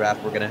on in the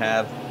draft, we're going to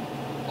have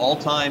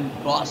all-time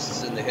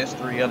busts in the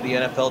history of the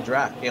NFL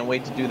draft. Can't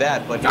wait to do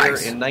that. But here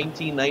in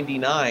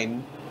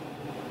 1999,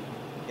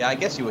 yeah, I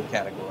guess you would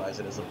categorize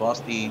it as a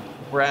bust. The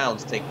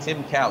Browns take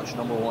Tim Couch,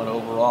 number 1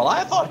 overall.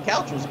 I thought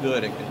Couch was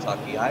good in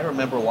Kentucky. I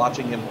remember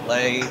watching him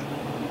play.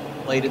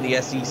 Played in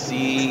the SEC.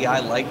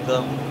 I liked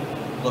them.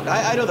 Look,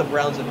 I know the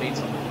Browns have made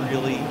some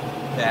really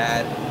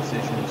bad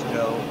decisions,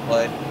 Joe,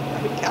 but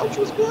I mean, Couch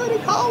was good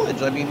in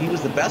college. I mean, he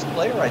was the best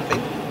player, I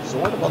think,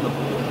 sort of on the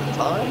board at the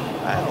time.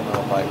 I don't know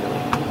if I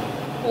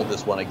really hold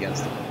this one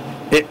against him.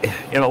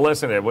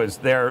 Listen, it was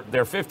they're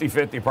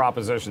 50-50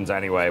 propositions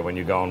anyway when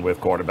you're going with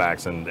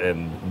quarterbacks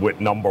and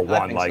with number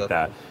one like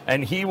that.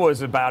 And he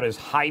was about as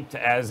hyped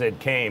as it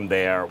came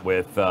there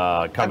with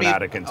coming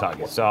out of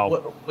Kentucky.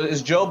 So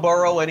is Joe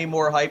Burrow any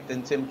more hyped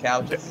than Tim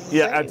Couch?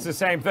 Yeah, it's the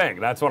same thing.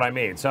 That's what I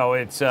mean. So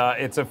it's a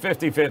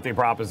 50-50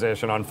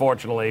 proposition.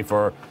 Unfortunately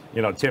for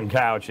Tim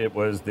Couch, it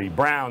was the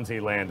Browns he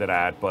landed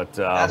at, but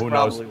who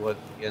knows? That's probably what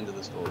the end of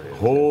the story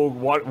is.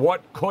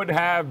 What could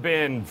have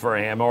been for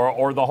him,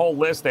 or the whole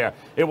list there.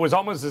 It was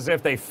almost as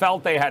if they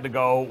felt they had to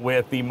go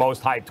with the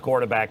most hyped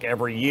quarterback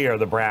every year,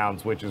 the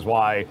Browns, which is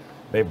why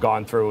they've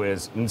gone through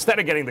is instead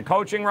of getting the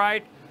coaching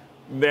right,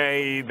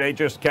 they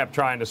just kept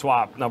trying to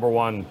swap number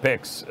 1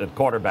 picks at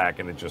quarterback,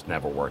 and it just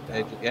never worked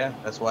out. Yeah,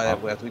 that's why,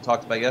 as we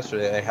talked about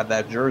yesterday, they had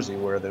that jersey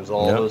where there's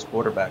all those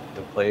quarterbacks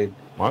that played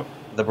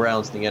the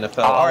Browns in the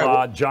NFL. All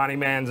right, Johnny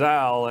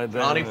Manziel.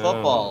 Johnny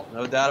Football,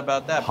 no doubt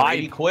about that.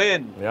 Brady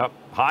Quinn. Yep,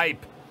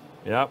 hype.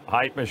 Yep,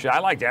 hype machine. I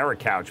liked Eric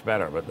Couch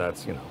better, but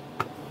that's,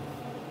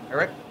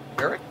 Eric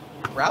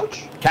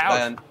Crouch?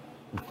 Couch.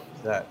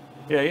 Who's that?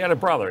 Yeah, he had a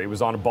brother. He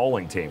was on a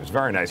bowling team. He's a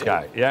very nice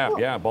guy.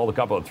 Yeah, bowled a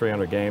couple of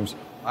 300 games.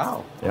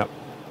 Wow. Yep.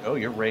 Oh,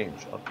 your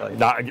range, I'll tell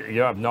you.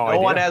 You have no idea.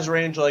 No one has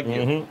range like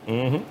you.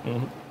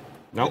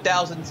 Nope.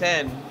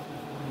 2010,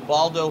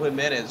 Ubaldo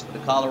Jimenez for the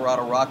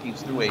Colorado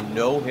Rockies threw a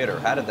no-hitter.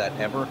 How did that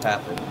ever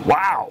happen?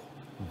 Wow.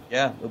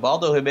 Yeah,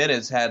 Ubaldo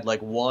Jimenez had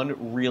like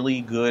one really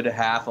good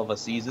half of a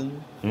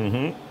season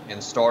and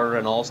started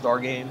an all-star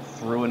game,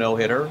 threw a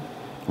no-hitter.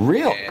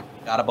 Real? And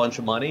got a bunch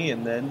of money,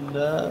 and then,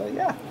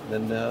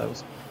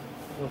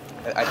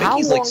 I think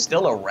he's like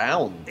still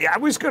around. Yeah, I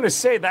was going to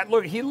say that.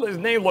 Look, his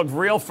name looked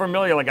real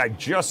familiar. Like I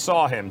just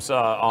saw him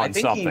on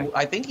something.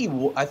 I think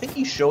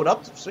he showed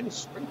up to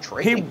spring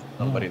training for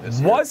somebody this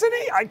year. Wasn't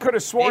he? I could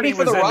have sworn he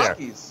was in there.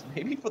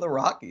 Maybe for the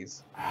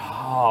Rockies.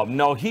 Oh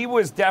no, he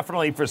was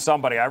definitely for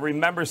somebody. I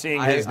remember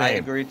seeing his name. I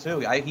agree too.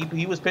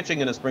 He was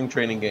pitching in a spring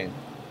training game.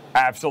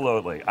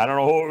 Absolutely. I don't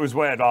know who it was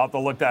with. I'll have to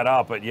look that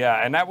up. But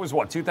yeah, and that was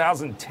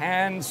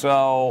 2010.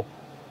 So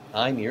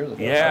 9 years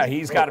ago. Yeah,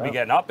 he's got to be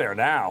getting up there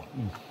now.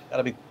 Got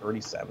to be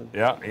 37.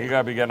 Yeah, he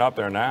got to be getting up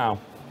there now.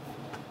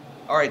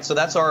 All right, so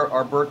that's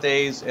our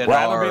birthdays. And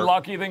rather be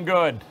lucky than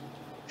good.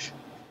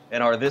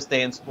 And our This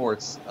Day in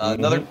Sports.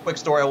 Another quick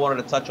story I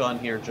wanted to touch on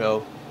here,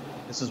 Joe.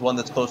 This is one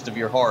that's close to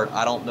your heart.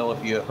 I don't know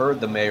if you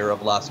heard the mayor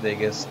of Las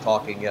Vegas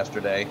talking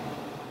yesterday,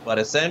 but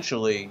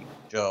essentially,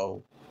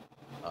 Joe,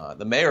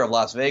 the mayor of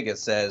Las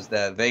Vegas says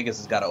that Vegas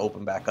has got to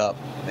open back up.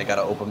 They got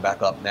to open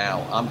back up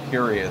now. I'm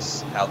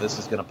curious how this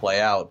is going to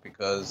play out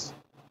because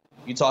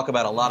you talk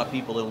about a lot of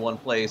people in one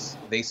place.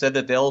 They said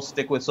that they'll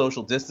stick with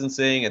social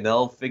distancing and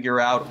they'll figure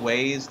out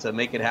ways to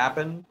make it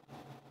happen.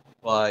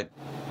 But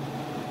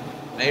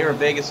Mayor of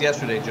Vegas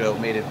yesterday, Joe,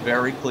 made it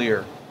very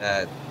clear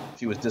that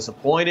she was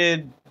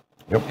disappointed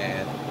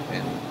and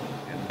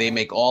they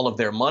make all of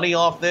their money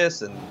off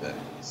this and the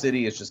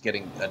city is just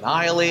getting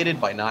annihilated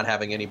by not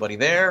having anybody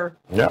there.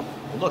 Yeah.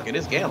 Look, it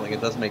is gambling.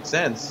 It does make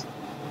sense.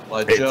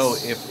 But, Joe,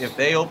 if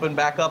they open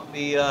back up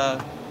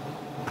the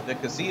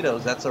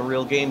casinos, that's a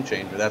real game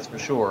changer, that's for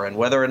sure. And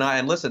whether or not,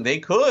 and listen, they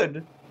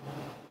could,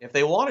 if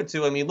they wanted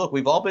to. I mean, look,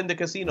 we've all been to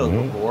casinos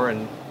before,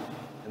 and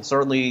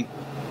certainly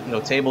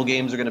table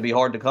games are going to be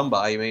hard to come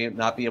by. You may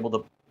not be able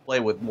to play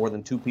with more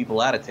than 2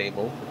 people at a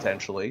table,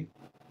 potentially.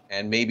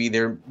 And maybe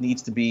there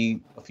needs to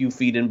be a few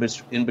feet in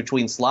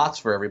between slots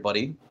for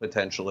everybody,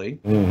 potentially.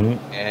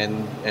 Mm-hmm.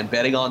 And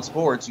betting on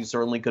sports, you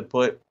certainly could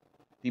put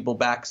people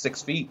back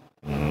 6 feet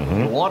if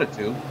you wanted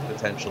to,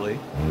 potentially.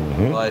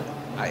 Mm-hmm. But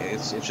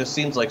it just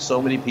seems like so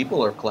many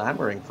people are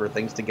clamoring for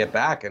things to get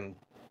back. And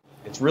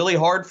it's really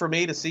hard for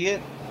me to see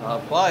it,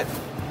 but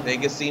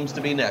Vegas seems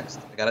to be next.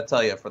 I got to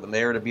tell you, for the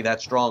mayor to be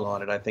that strong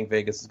on it, I think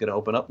Vegas is going to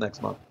open up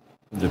next month.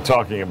 You're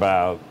talking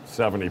about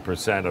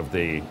 70% of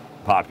the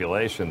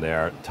population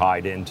there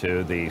tied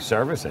into the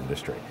service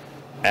industry.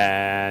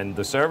 And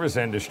the service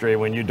industry,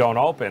 when you don't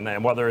open,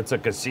 and whether it's a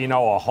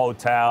casino, a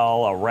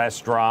hotel, a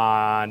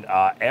restaurant,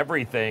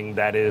 everything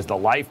that is the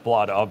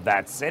lifeblood of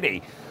that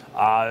city,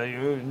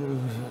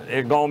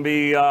 it's going to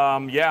be,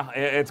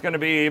 it's going to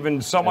be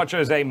even so much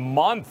as a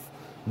month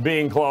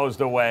being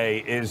closed away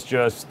is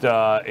just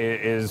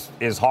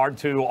is hard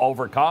to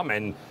overcome.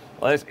 And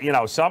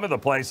some of the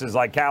places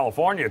like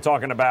California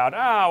talking about,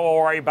 we'll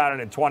worry about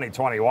it in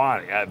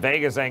 2021.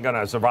 Vegas ain't going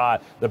to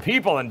survive. The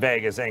people in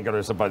Vegas ain't going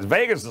to survive.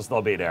 Vegas will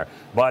still be there,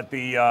 but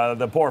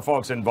the poor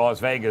folks in Las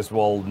Vegas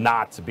will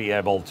not be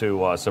able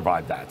to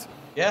survive that.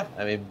 Yeah,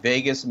 I mean,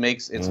 Vegas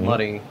makes its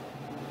money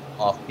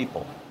off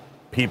people.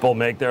 People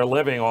make their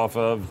living off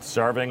of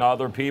serving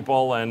other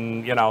people,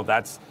 and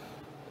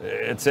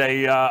it's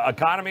a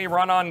economy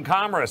run on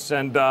commerce,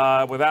 and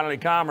without any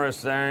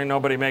commerce, there ain't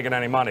nobody making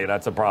any money.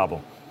 That's a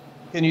problem.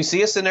 Can you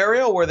see a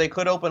scenario where they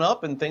could open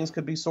up and things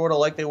could be sort of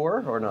like they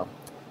were, or no?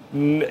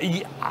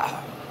 The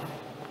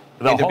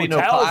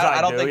hotels, I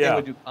don't think they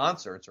would do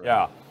concerts. Or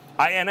yeah.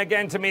 And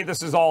again, to me,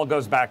 this all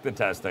goes back to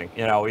testing.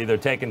 Either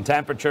taking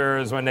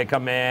temperatures when they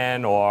come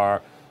in,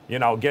 or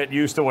get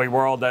used to a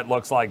world that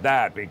looks like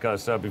that.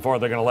 Because before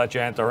they're going to let you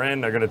enter in,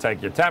 they're going to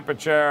take your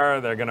temperature.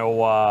 They're going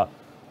to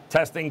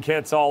testing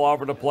kits all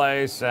over the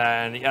place.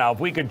 And if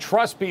we could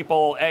trust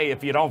people, hey,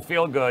 if you don't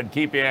feel good,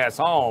 keep your ass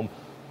home.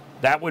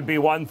 That would be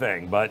one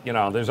thing, but,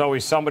 there's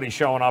always somebody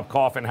showing up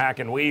coughing,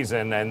 hacking,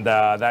 wheezing, and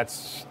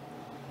that's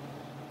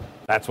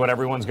what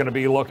everyone's going to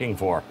be looking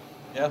for.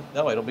 Yeah,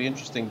 no, it'll be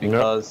interesting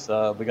because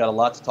we got a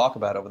lot to talk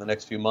about over the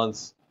next few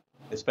months,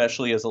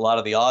 especially as a lot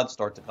of the odds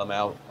start to come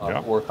out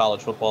for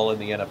college football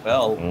and the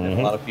NFL, and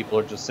a lot of people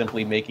are just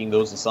simply making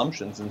those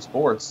assumptions in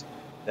sports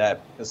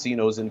that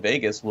casinos in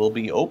Vegas will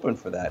be open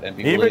for that and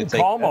be willing to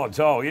take Cuomo,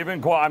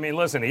 too.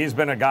 Listen, he's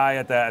been a guy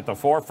at the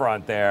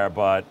forefront there,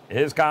 but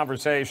his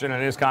conversation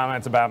and his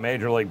comments about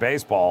Major League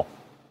Baseball,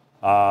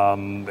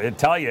 it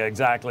tell you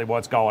exactly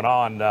what's going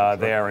on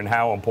there and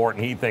how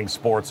important he thinks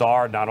sports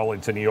are, not only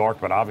to New York,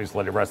 but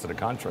obviously the rest of the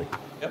country.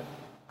 Yep.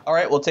 All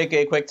right, we'll take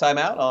a quick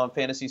timeout on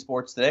Fantasy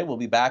Sports Today. We'll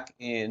be back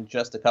in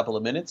just a couple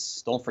of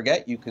minutes. Don't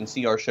forget, you can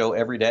see our show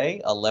every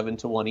day, 11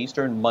 to 1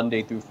 Eastern,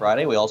 Monday through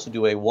Friday. We also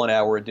do a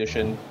 1-hour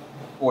edition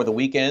for the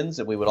weekends,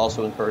 and we would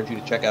also encourage you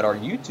to check out our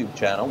YouTube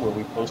channel where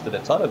we posted a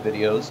ton of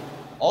videos,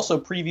 also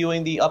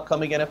previewing the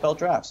upcoming NFL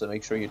draft. So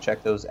make sure you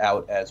check those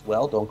out as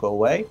well. Don't go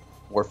away.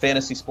 More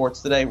Fantasy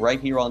Sports Today right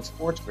here on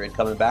Sports Grid,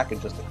 coming back in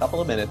just a couple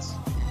of minutes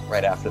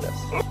right after this.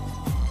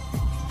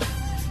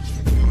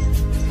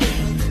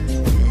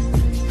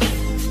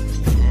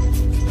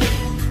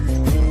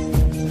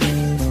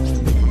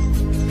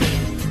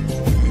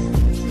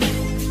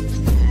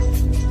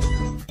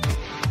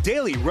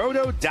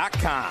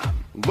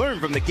 DailyRoto.com. Learn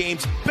from the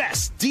game's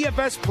best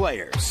DFS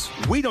players.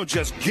 We don't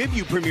just give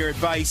you premier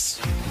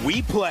advice,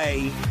 we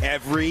play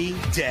every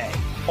day.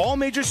 All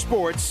major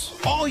sports,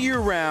 all year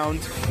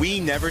round, we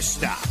never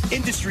stop.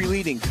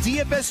 Industry-leading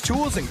DFS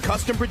tools and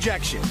custom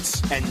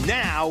projections. And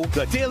now,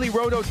 the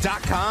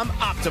DailyRoto.com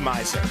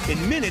Optimizer.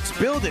 In minutes,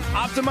 build and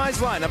optimize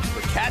lineups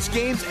for cash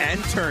games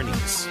and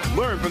tourneys.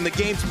 Learn from the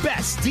game's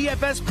best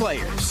DFS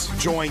players.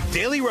 Join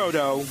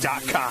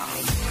DailyRoto.com.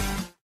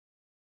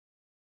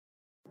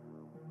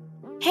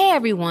 Hey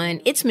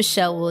everyone, it's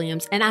Michelle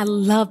Williams, and I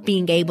love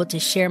being able to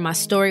share my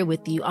story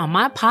with you on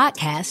my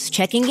podcast,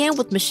 Checking In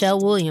with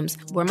Michelle Williams,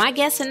 where my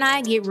guests and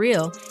I get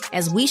real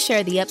as we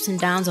share the ups and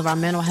downs of our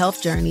mental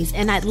health journeys,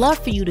 and I'd love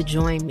for you to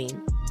join me.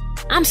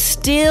 I'm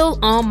still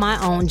on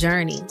my own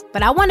journey,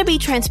 but I want to be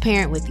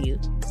transparent with you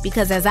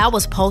because as I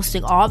was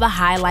posting all the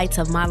highlights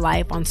of my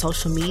life on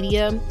social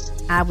media,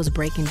 I was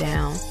breaking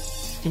down.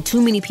 And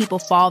too many people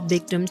fall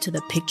victim to the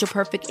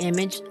picture-perfect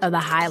image of the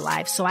high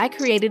life, so I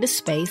created a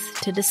space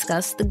to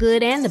discuss the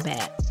good and the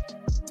bad.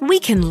 We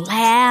can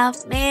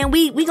laugh, man,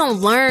 we gonna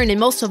learn, and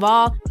most of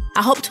all,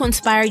 I hope to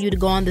inspire you to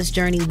go on this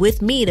journey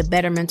with me to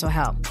better mental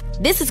health.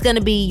 This is gonna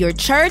be your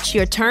church,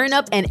 your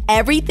turn-up, and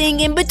everything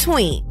in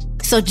between.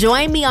 So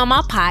join me on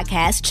my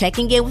podcast,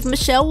 Checking In with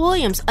Michelle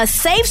Williams, a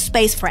safe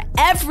space for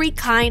every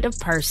kind of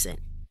person.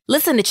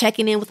 Listen to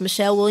Checking In with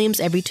Michelle Williams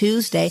every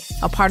Tuesday,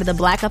 a part of the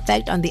Black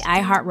Effect on the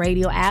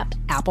iHeartRadio app,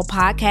 Apple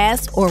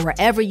Podcasts, or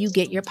wherever you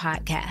get your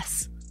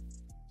podcasts.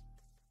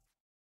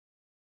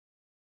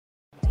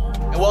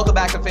 And welcome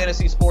back to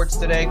Fantasy Sports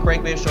Today.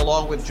 Craig Mish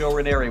along with Joe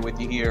Ranieri with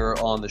you here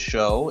on the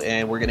show.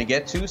 And we're going to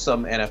get to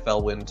some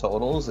NFL win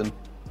totals. And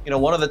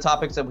one of the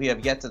topics that we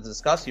have yet to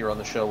discuss here on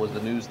the show was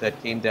the news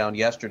that came down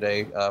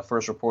yesterday,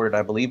 first reported,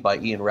 I believe, by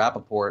Ian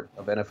Rappaport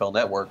of NFL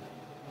Network,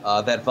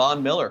 that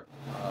Von Miller,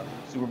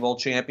 Super Bowl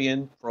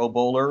champion, Pro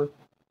Bowler,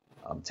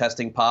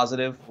 testing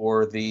positive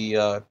for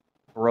the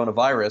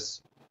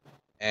coronavirus.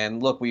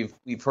 And look,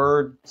 we've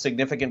heard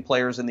significant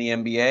players in the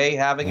NBA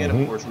having it.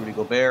 Of course, Rudy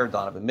Gobert,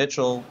 Donovan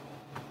Mitchell,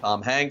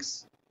 Tom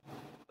Hanks.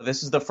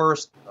 This is the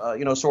first,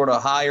 sort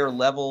of higher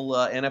level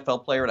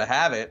NFL player to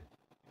have it.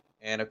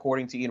 And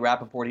according to Ian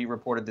Rappaport, he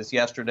reported this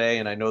yesterday,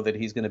 and I know that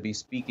he's going to be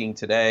speaking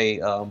today.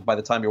 By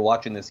the time you're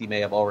watching this, he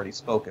may have already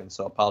spoken,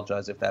 so I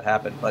apologize if that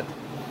happened. But,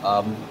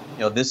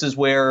 this is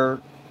where,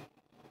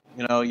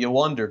 you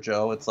wonder,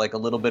 Joe. It's like a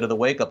little bit of the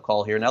wake-up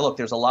call here. Now, look,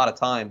 there's a lot of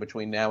time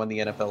between now and the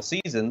NFL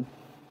season,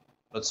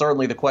 but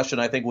certainly the question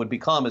I think would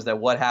become is that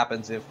what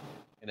happens if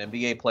an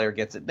NBA player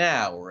gets it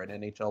now, or an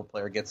NHL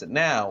player gets it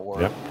now,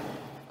 or an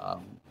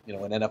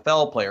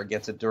NFL player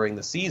gets it during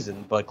the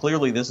season. But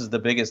clearly this is the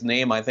biggest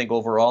name, I think,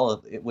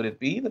 overall. Would it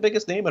be the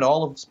biggest name in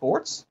all of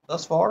sports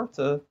thus far?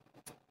 It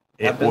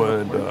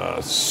would,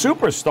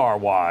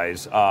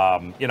 superstar-wise,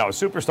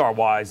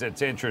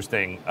 it's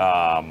interesting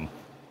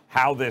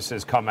how this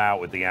has come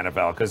out with the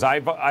NFL, because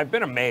I've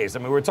been amazed. I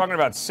mean, we're talking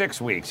about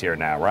 6 weeks here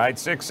now, right?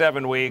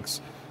 6-7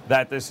 weeks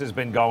that this has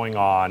been going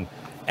on.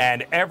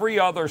 And every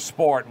other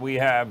sport we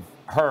have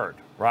heard,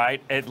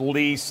 right? At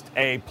least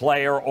a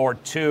player or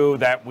two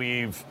that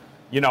we've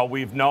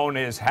known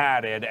has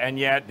had it. And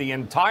yet the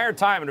entire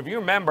time, and if you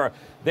remember,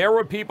 there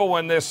were people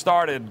when this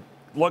started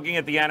looking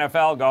at the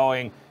NFL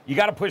going, you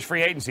got to push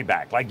free agency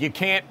back. Like, you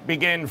can't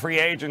begin free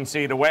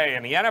agency the way.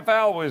 And the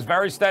NFL was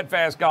very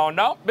steadfast going,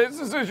 no,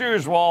 business as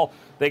usual.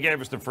 They gave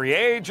us the free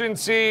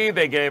agency.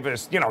 They gave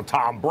us,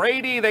 Tom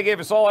Brady. They gave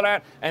us all of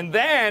that. And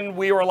then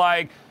we were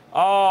like,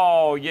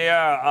 by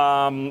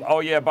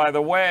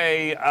the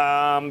way,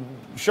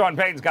 Sean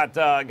Payton's got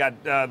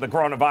the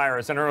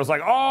coronavirus. And it was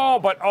like,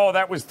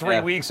 that was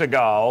 3 weeks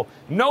ago.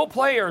 No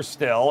players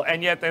still,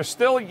 and yet they're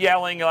still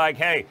yelling like,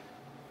 hey,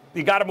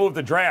 you got to move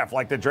the draft.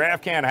 Like, the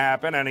draft can't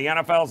happen. And the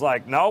NFL's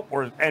like, nope.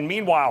 And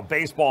meanwhile,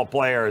 baseball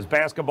players,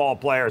 basketball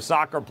players,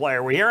 soccer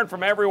player, we're hearing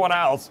from everyone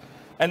else.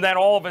 And then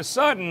all of a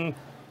sudden,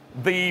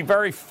 the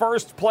very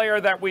first player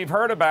that we've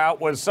heard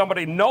about was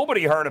somebody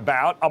nobody heard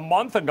about a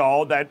month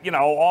ago, that,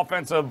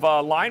 offensive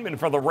lineman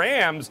for the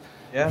Rams.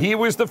 Yeah. He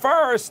was the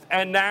first,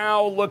 and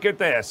now look at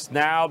this.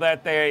 Now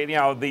that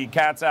the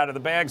cat's out of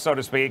the bag, so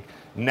to speak,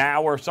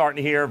 now we're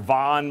starting to hear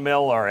Von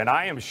Miller. And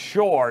I am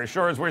sure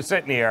as we're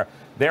sitting here,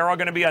 there are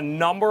going to be a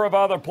number of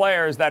other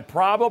players that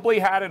probably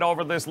had it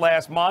over this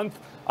last month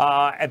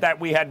that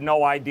we had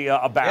no idea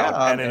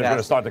about, and it's going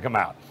to start to come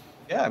out.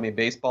 Yeah, I mean,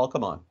 baseball,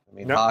 come on. I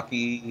mean,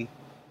 hockey.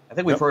 I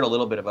think we've heard a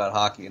little bit about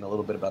hockey and a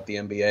little bit about the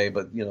NBA,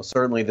 but,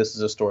 certainly this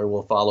is a story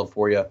we'll follow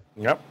for you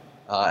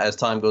as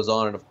time goes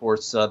on. And, of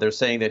course, they're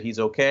saying that he's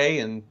okay,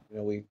 and,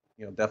 we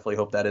definitely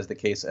hope that is the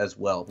case as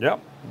well. Yep.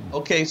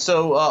 Okay,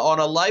 so on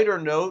a lighter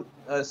note,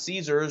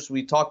 Caesars,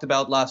 we talked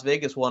about Las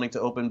Vegas wanting to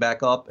open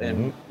back up,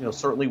 and,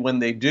 certainly when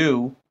they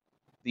do,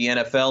 the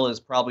NFL is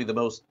probably the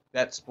most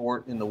bet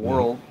sport in the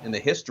world, in the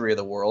history of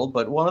the world.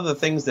 But one of the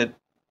things that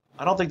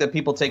I don't think that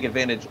people take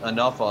advantage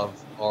enough of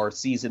are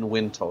season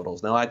win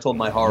totals. Now, I told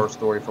my horror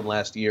story from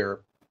last year,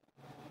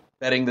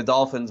 betting the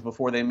Dolphins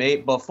before they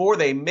made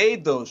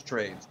those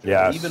trades.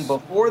 Yes. Even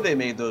before they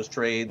made those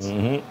trades,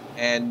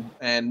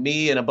 and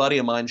me and a buddy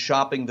of mine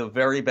shopping the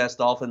very best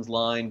Dolphins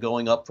line,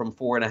 going up from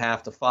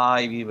 4.5 to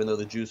 5, even though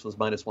the juice was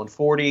minus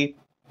 140.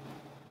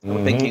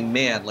 I'm thinking,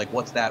 man, like,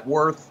 what's that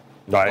worth?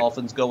 Right. The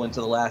Dolphins go into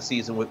the last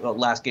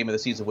game of the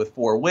season with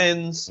 4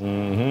 wins.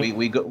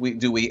 We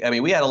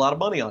had a lot of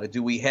money on it.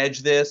 Do we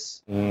hedge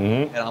this?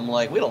 And I'm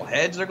like, we don't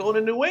hedge. They're going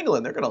to New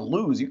England. They're going to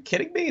lose. You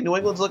kidding me? New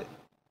England's looking.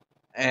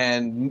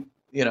 And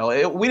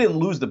we didn't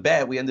lose the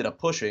bet. We ended up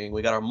pushing.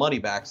 We got our money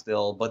back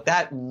still. But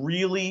that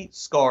really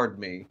scarred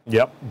me.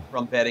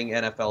 From betting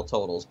NFL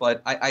totals.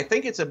 But I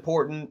think it's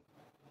important,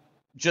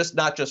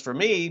 not just for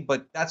me,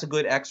 but that's a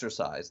good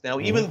exercise. Now,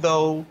 even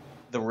though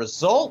the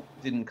result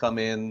didn't come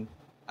in,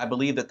 I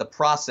believe that the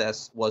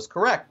process was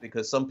correct,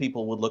 because some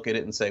people would look at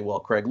it and say, well,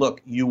 Craig, look,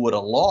 you would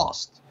have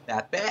lost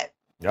that bet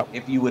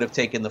if you would have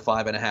taken the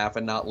 5.5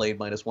 and not laid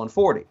minus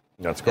 140.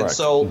 That's correct. And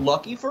so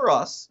lucky for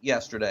us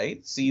yesterday,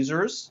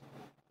 Caesars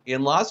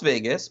in Las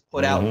Vegas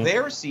put out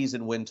their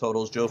season win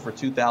totals, Joe, for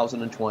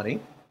 2020.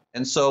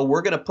 And so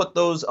we're going to put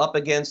those up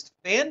against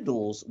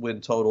FanDuel's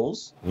win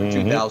totals for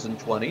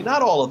 2020.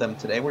 Not all of them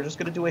today. We're just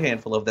going to do a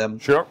handful of them.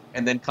 Sure.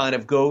 And then kind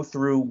of go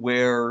through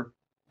where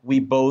we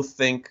both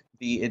think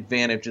the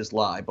advantages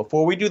lie.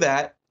 Before we do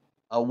that,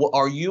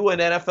 are you an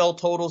NFL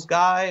totals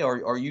guy?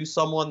 Are you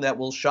someone that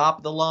will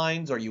shop the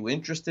lines? Are you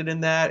interested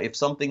in that? If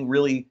something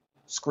really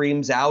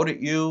screams out at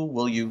you,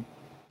 will you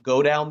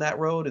go down that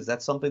road? Is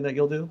that something that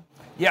you'll do?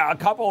 Yeah, a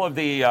couple of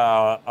the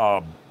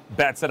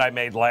bets that I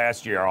made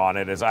last year on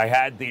it is I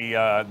had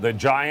the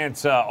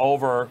Giants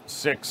over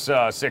six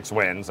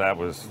wins. That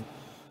was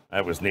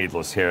That was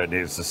needless here. It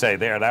needs to say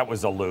there. That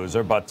was a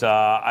loser. But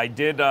I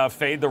did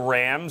fade the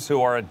Rams,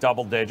 who are at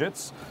double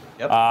digits.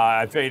 Yep.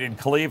 I faded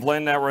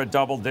Cleveland, that were at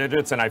double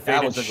digits, and I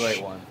faded. That was a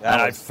great one.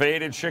 I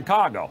faded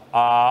Chicago.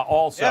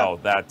 Also,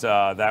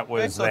 that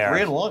was so there.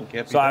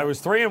 3-1. So I was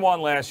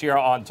 3-1 last year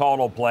on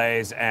total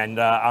plays, and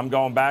I'm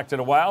going back to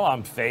the well.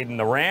 I'm fading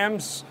the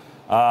Rams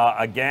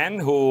again,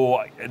 who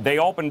they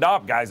opened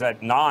up, guys,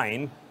 at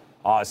 9.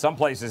 Some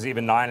places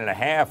even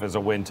 9.5 is a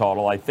win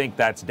total. I think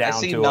that's down to.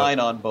 I see 9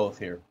 on both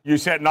here. You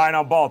said 9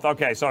 on both.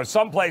 Okay, so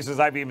some places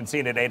I've even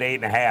seen it at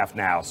 8.5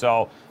 now.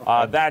 So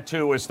that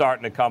too is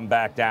starting to come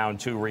back down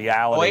to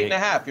reality.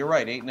 8.5. You're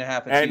right.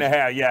 8.5.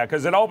 8.5. Yeah,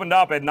 because it opened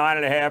up at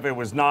 9.5. It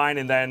was 9,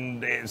 and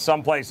then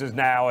some places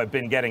now have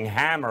been getting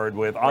hammered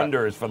with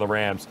unders for the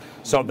Rams.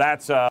 So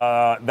that's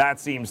that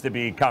seems to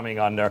be coming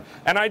under.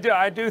 And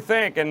I do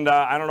think, and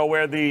I don't know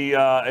where the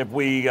if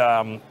we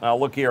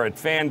look here at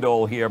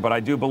FanDuel here, but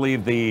I do believe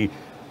the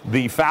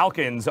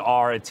Falcons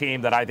are a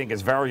team that I think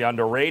is very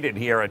underrated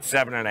here at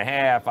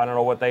 7.5. I don't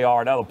know what they are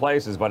at other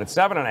places, but at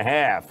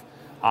 7.5,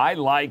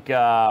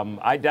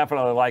 I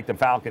definitely like the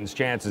Falcons'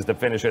 chances to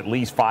finish at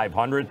least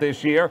 500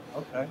 this year.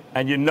 Okay.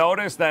 And you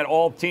notice that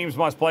all teams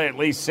must play at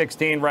least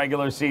 16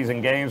 regular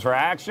season games for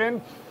action.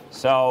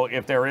 So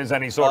if there is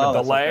any sort of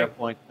delay, that's a fair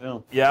point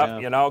too.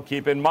 Yeah,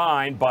 keep in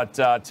mind. But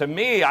to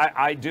me,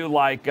 I do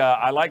like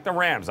I like the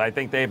Rams. I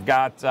think they've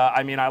got.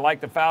 I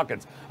like the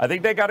Falcons. I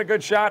think they got a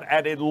good shot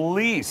at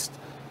least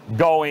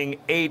going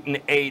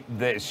 8-8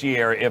 this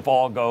year if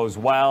all goes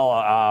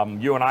well.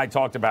 You and I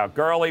talked about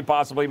Gurley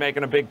possibly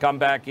making a big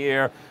comeback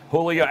here.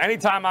 Julio.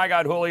 Anytime I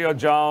got Julio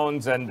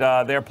Jones and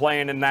they're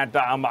playing in that,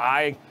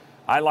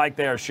 I like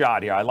their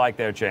shot here. I like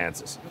their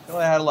chances. They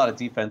had a lot of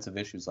defensive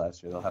issues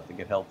last year. They'll have to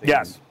get healthy.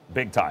 Yes,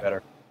 big time.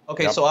 Better.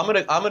 Okay, so I'm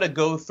gonna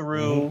go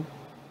through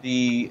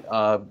the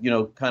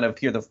kind of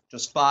here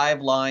just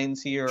 5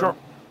 lines here. Sure.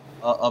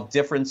 Of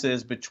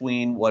differences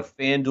between what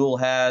FanDuel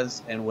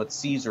has and what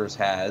Caesars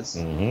has.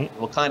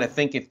 We'll kind of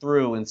think it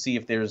through and see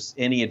if there's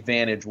any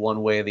advantage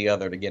one way or the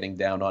other to getting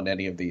down on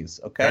any of these.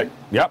 Okay?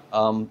 Yep.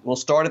 We'll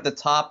start at the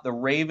top. The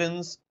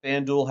Ravens,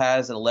 FanDuel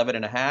has at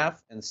 11.5,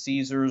 and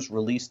Caesars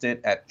released it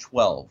at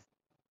 12.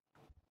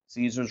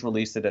 Caesars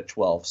released it at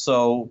 12.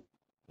 So,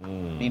 I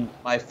mean,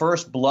 my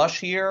first blush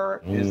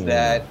here is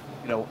that,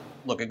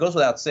 look, it goes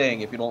without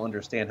saying if you don't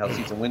understand how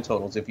season win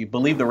totals, if you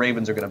believe the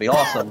Ravens are going to be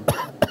awesome,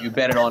 you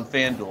bet it on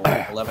FanDuel,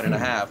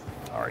 11.5.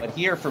 But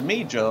here for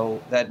me, Joe,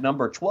 that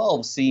number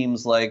 12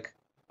 seems like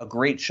a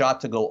great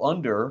shot to go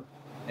under.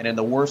 And in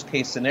the worst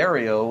case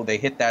scenario, they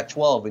hit that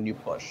 12 and you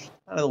push.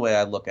 Kind of the way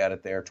I look at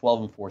it there,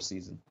 12-4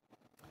 season.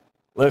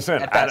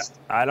 Listen,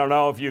 I don't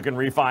know if you can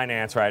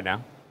refinance right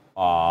now.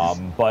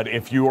 But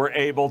if you were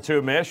able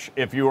to, Mish,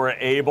 if you were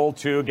able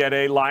to get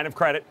a line of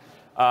credit,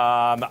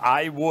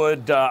 I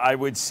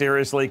would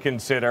seriously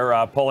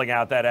consider pulling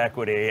out that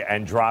equity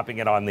and dropping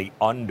it on the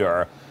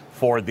under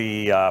for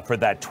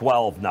that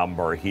 12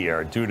 number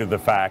here, due to the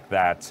fact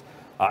that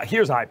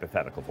here's a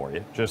hypothetical for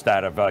you, just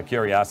out of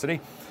curiosity.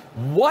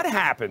 What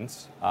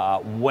happens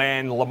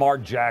when Lamar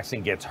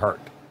Jackson gets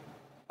hurt?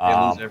 They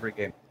lose every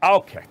game.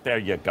 Okay, there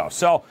you go.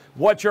 So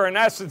what you're in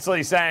essence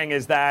saying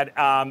is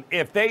that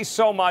if they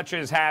so much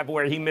as have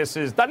where he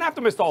misses, doesn't have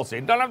to miss the whole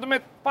season, doesn't have to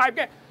miss 5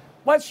 games.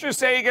 Let's just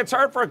say he gets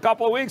hurt for a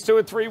couple of weeks, 2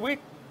 or 3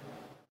 weeks.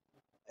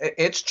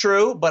 It's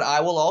true, but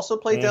I will also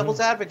play devil's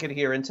advocate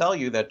here and tell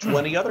you that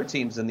 20 other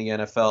teams in the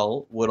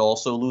NFL would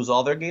also lose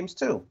all their games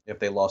too if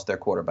they lost their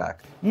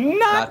quarterback.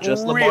 Not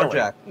just Lamar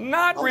Jackson.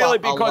 Not really,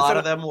 because a lot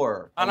of them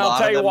were. And I'll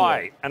tell you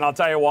why. And I'll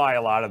tell you why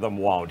a lot of them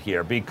won't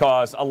here,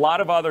 because a lot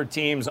of other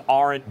teams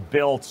aren't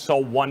built so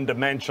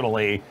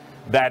one-dimensionally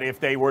that if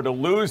they were to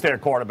lose their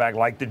quarterback,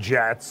 like the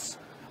Jets,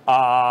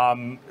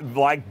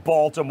 like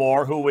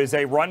Baltimore, who is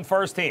a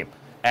run-first team.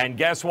 And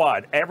guess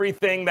what?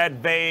 Everything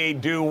that they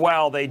do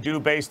well, they do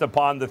based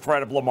upon the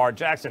threat of Lamar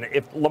Jackson.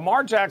 If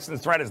Lamar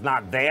Jackson's threat is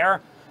not there,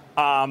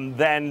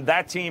 then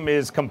that team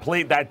is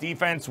complete. That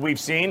defense we've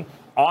seen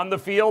on the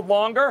field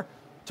longer,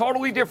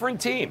 totally different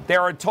team.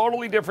 They're a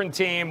totally different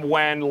team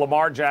when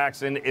Lamar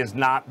Jackson is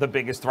not the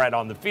biggest threat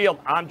on the field.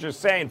 I'm just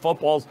saying,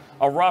 football's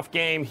a rough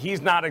game. He's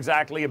not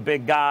exactly a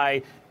big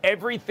guy.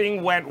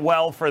 Everything went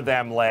well for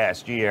them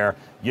last year.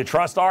 You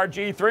trust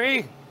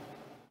RG3?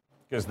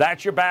 Because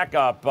that's your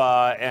backup.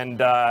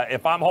 And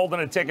if I'm holding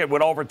a ticket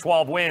with over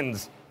 12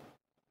 wins,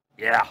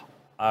 yeah,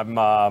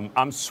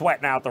 I'm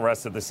sweating out the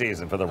rest of the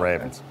season for the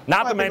Ravens.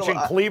 Not to mention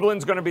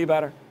Cleveland's going to be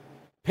better.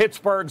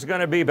 Pittsburgh's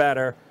going to be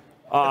better.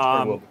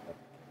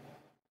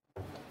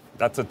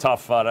 That's a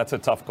tough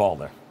call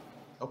there.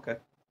 Okay.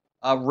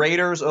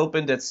 Raiders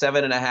opened at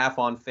 7.5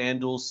 on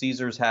FanDuel.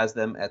 Caesars has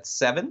them at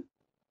 7.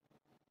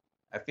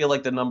 I feel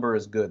like the number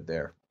is good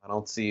there. I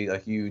don't see a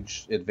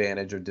huge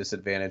advantage or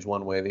disadvantage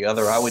one way or the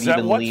other. I would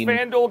even lean. What's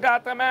FanDuel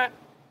got them at?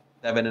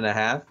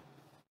 7.5.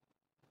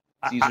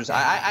 Caesars.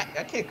 I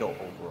can't go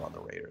over on the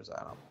Raiders.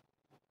 I don't.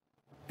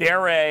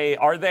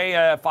 Are they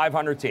a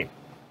 500 team?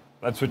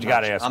 That's what you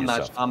got to ask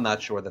yourself. I'm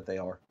not sure that they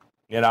are.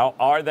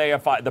 Are they a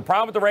 5? The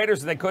problem with the Raiders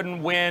is they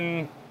couldn't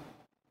win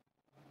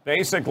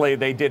Basically,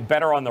 they did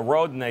better on the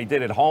road than they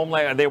did at home.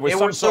 They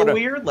were so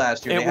weird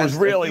last year. It was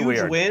really huge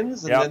weird.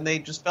 Wins, and then they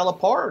just fell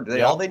apart.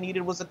 All they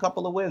needed was a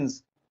couple of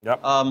wins.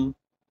 Yep.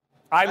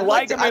 I'd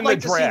like them in the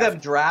draft. To see them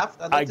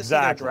draft. I'd like to see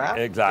them draft.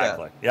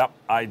 Exactly. Yeah. Yep,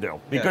 I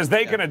do. Because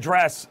they can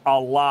address a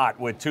lot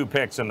with 2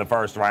 picks in the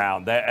first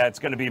round. That's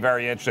going to be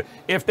very interesting.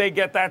 If they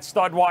get that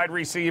stud wide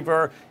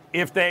receiver,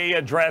 if they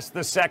address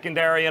the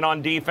secondary and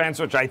on defense,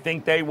 which I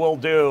think they will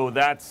do,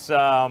 that's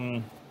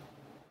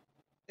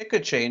it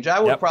could change. I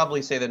would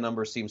probably say the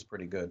number seems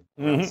pretty good.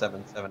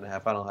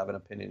 7.5. I don't have an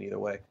opinion either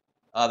way.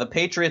 The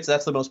Patriots,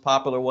 that's the most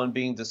popular one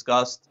being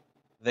discussed.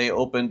 They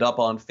opened up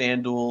on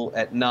FanDuel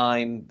at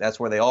 9. That's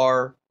where they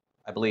are,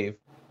 I believe.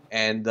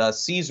 And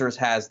Caesars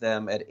has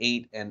them at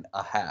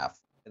 8.5.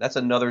 That's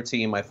another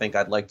team I think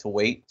I'd like to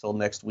wait till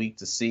next week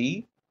to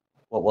see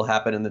what will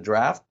happen in the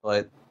draft.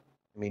 But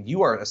I mean,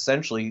 you are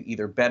essentially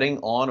either betting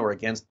on or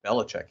against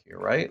Belichick here,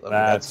 right? I mean,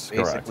 that's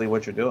basically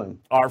what you're doing.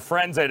 Our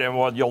friends and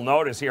what you'll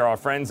notice here, our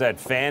friends at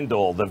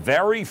FanDuel, the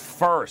very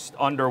first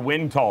under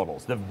win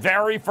totals, the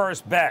very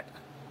first bet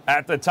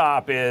at the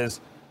top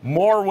is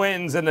more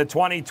wins in the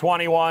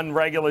 2021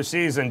 regular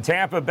season,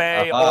 Tampa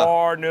Bay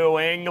or New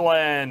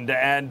England,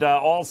 and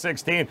all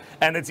 16.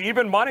 And it's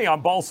even money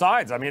on both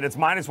sides. I mean, it's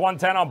minus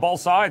 110 on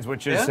both sides,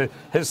 which is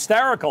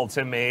hysterical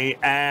to me.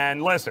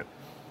 And listen,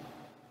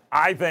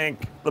 I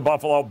think the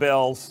Buffalo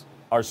Bills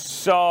are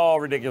so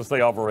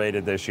ridiculously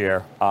overrated this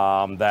year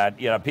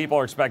that people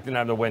are expecting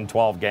them to win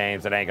 12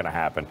 games. It ain't going to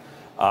happen.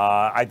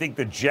 I think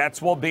the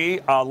Jets will be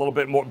a little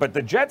bit more, but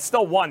the Jets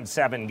still won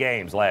 7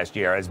 games last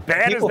year. As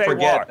bad as they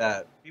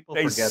were,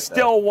 they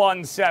still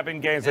won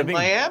 7 games. And I think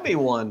Miami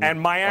won. And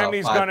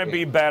Miami's going to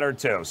be better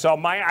too. So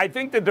I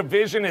think the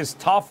division is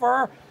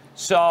tougher.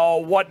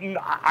 So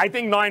I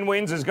think 9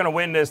 wins is going to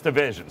win this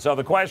division. So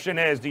the question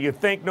is, do you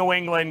think New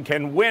England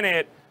can win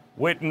it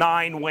with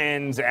 9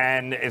 wins?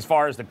 And as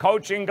far as the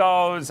coaching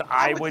goes,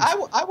 I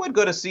would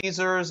go to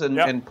Caesars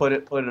and put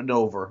it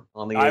over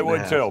on the 8.5. I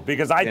would too,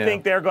 because I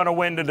think they're going to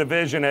win the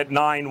division at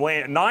 9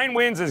 wins. 9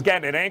 wins is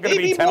getting it. Ain't going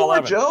to be 10,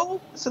 11.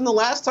 Joe. Listen, the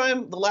last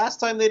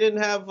time they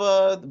didn't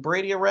have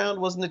Brady around,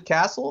 wasn't it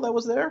Castle that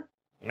was there?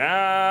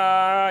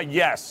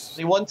 Yes.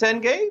 He won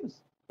 10 games.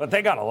 But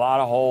they got a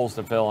lot of holes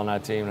to fill in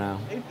that team now.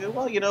 They do.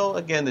 Well,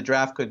 again, the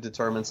draft could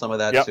determine some of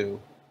that too.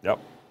 Yep.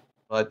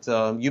 But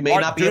you may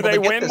not be able to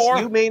get this.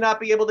 You may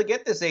not be able to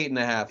get this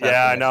 8.5.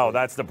 Yeah, I know.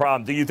 That's the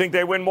problem. Do you think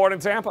they win more than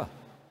Tampa?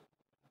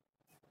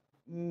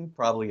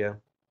 Probably, yeah.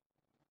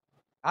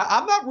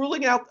 I'm not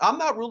ruling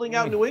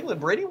out New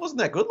England. Brady wasn't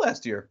that good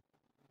last year.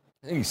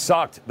 He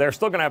sucked. They're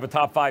still going to have a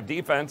top 5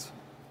 defense.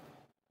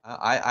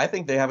 I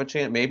think they have a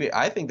chance.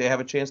 I think they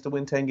have a chance to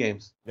win 10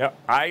 games. Yeah,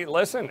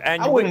 listen.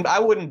 And I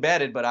wouldn't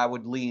bet it, but I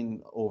would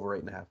lean over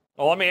 8.5.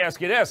 Well, let me ask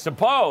you this: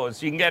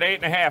 suppose you can get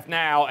 8.5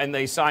 now, and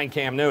they sign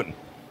Cam Newton.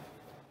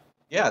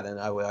 Yeah, then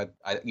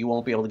you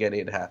won't be able to get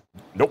 8.5.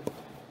 Nope.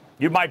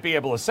 You might be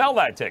able to sell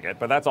that ticket,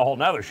 but that's a whole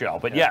nother show.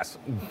 But yes.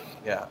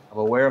 Yeah, I'm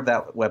aware of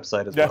that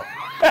website as well.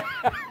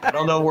 I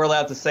don't know if we're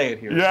allowed to say it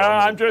here. Yeah, so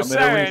I'm just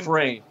saying.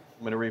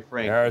 I'm going to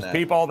refrain. There's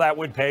people that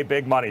would pay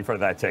big money for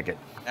that ticket.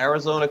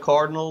 Arizona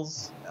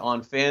Cardinals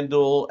on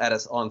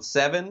FanDuel on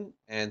 7,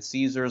 and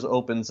Caesars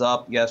opens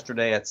up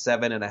yesterday at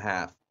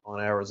 7.5 on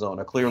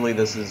Arizona. Clearly,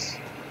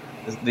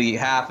 the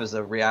half is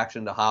a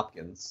reaction to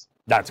Hopkins.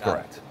 That's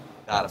correct.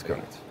 That's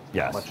correct.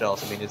 Yes. Much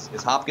else. I mean,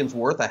 is Hopkins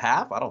worth a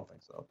half? I don't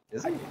think so.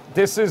 Is he?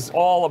 This is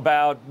all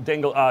about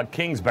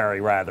Kingsbury,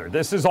 rather.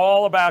 This is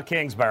all about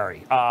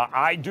Kingsbury.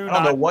 I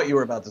don't know what you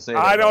were about to say.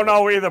 I don't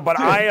know either, but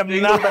I am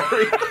not.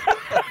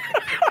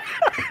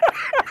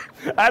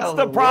 That's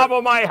the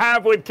problem I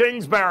have with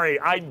Kingsbury.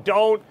 I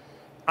don't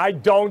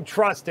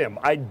trust him.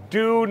 I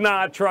do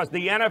not trust.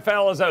 The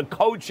NFL is a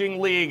coaching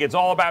league. It's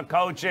all about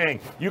coaching.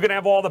 You can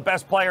have all the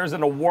best players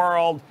in the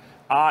world.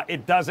 I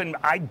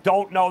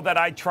don't know that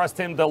I trust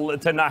him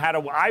to know how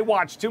to. I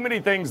watched too many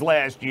things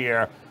last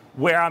year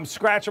where I'm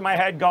scratching my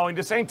head going,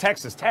 this ain't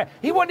Texas Tech.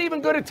 He wasn't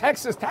even good at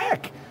Texas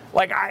Tech.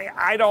 Like,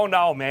 I don't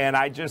know, man.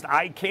 I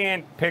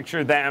can't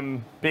picture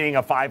them being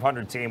a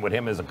 500 team with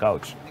him as a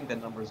coach. I think the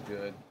number's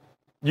good.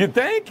 You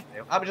think?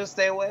 I would just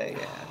stay away.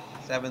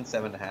 Yeah,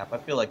 7.5. I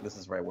feel like this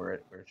is right where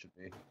it should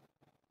be.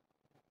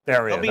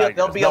 They'll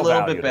be a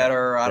little bit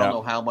better. I don't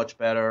know how much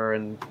better,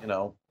 and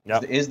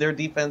is their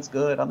defense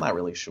good? I'm not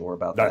really sure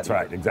about that. That's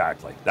right,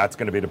 exactly. That's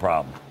going to be the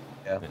problem.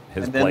 Yeah.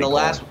 And then the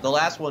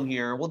last one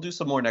here, we'll do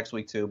some more next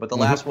week too, but the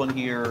last one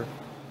here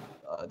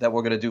that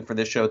we're going to do for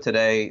this show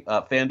today,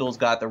 FanDuel's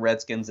got the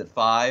Redskins at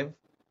 5,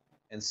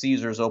 and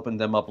Caesars opened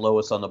them up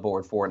lowest on the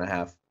board,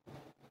 4.5.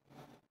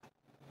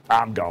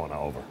 I'm going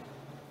over.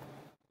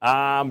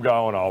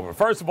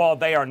 First of all,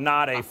 they are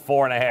not a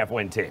 4.5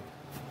 win team.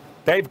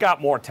 They've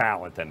got more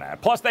talent than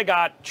that. Plus, they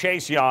got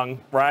Chase Young,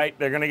 right?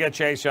 They're going to get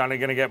Chase Young. They're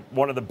going to get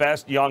one of the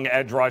best young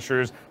edge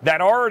rushers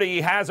that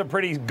already has a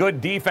pretty good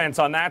defense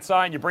on that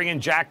side. You bring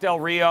in Jack Del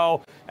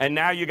Rio, and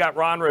now you got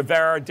Ron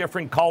Rivera,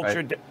 different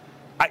culture.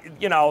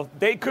 Right.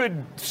 They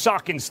could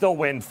suck and still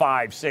win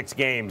 5-6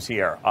 games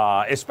here,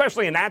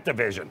 especially in that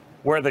division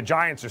where the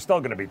Giants are still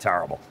going to be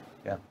terrible.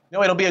 Yeah.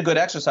 It'll be a good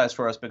exercise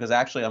for us because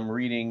actually I'm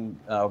reading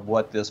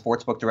what the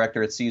sportsbook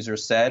director at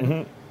Caesars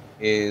said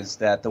is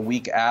that the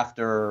week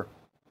after,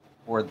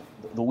 or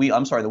the week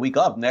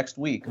of next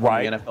week, the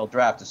NFL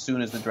draft, as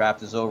soon as the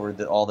draft is over,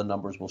 all the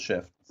numbers will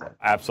shift. So.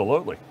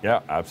 Absolutely.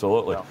 Yeah,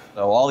 absolutely.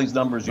 So all these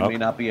numbers you may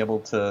not be able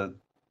to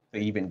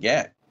even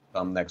get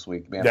next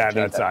week. I'm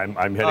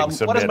hitting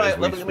submit as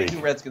we speak. Let me do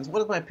Redskins.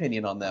 What is my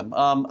opinion on them?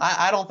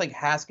 I don't think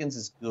Haskins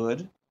is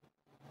good.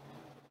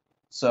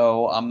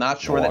 So I'm not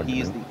sure that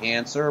he's the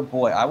answer.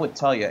 Boy, I would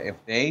tell you, if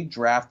they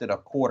drafted a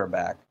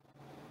quarterback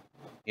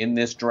in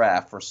this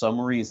draft for some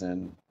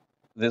reason,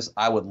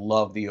 I would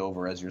love the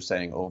over, as you're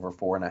saying, over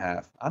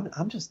 4.5.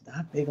 I'm just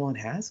not big on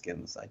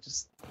Haskins.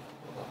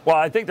 Well,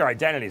 I think their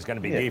identity is going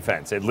to be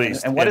defense, at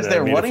least. And what is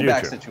their running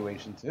back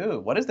situation, too?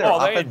 What is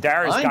their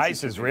Darius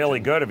Geis is really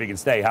good if he can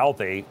stay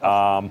healthy.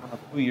 2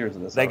 years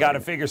of this. They got to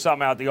figure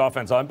something out the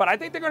offense on. But I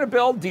think they're going to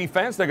build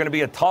defense. They're going to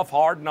be a tough,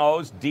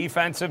 hard-nosed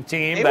defensive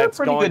team. They were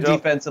pretty good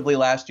defensively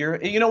last year.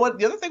 You know what?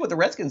 The other thing with the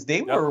Redskins,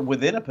 they were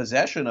within a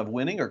possession of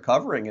winning or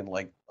covering in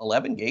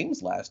 11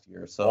 games last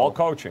year. So all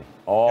coaching.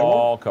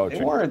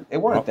 They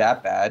weren't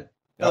that bad.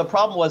 The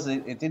problem was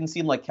it didn't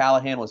seem like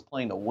Callahan was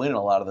playing to win in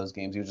a lot of those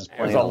games. He was just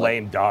playing. It was a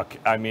lame duck.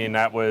 I mean,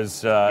 that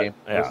was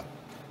yeah.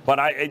 But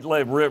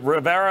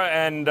Rivera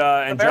and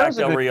Jack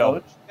Del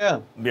Rio.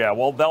 Yeah.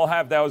 Well, they'll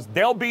have those.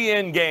 They'll be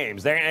in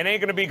games. It ain't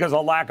going to be because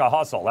of lack of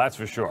hustle. That's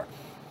for sure.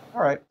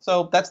 All right.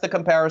 So that's the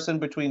comparison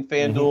between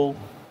FanDuel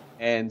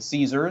and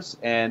Caesars,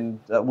 and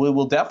we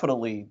will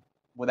definitely,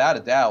 without a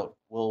doubt,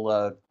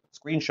 we'll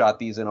screenshot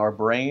these in our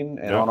brain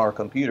and on our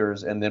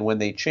computers, and then when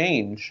they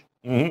change.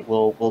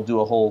 We'll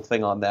do a whole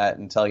thing on that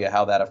and tell you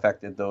how that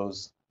affected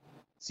those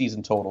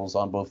season totals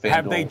on both FanDuel.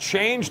 Have they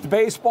changed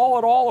baseball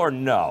at all or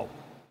no?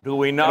 Do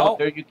we know?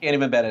 You can't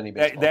even bet any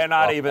baseball. They're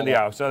not even,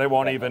 so they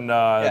won't even.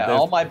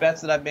 All my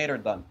bets that I've made are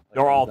done.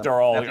 They're all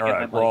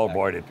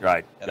avoided.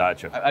 Right,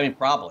 gotcha. I mean,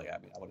 probably. I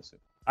would assume.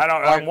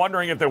 I'm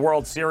wondering if the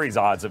World Series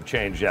odds have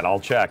changed yet. I'll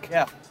check.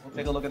 Yeah, we'll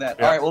take a look at that.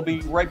 Yeah. All right, we'll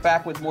be right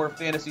back with more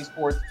fantasy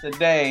sports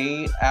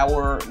today.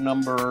 Hour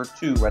number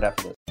 2 right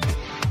after this.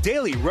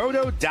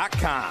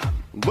 DailyRoto.com.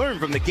 Learn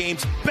from the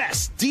game's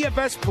best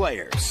DFS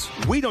players.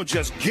 We don't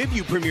just give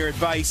you premier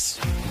advice,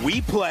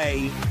 we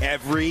play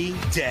every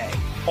day.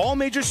 All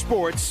major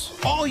sports,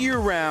 all year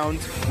round,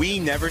 we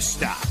never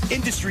stop.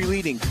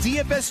 Industry-leading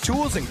DFS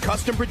tools and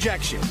custom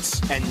projections.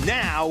 And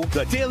now,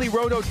 the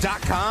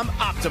DailyRoto.com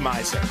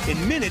Optimizer.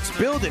 In minutes,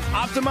 build and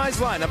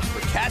optimize lineups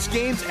for cash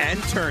games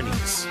and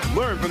tourneys.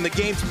 Learn from the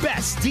game's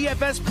best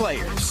DFS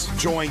players.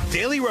 Join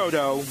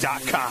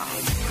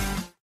DailyRoto.com.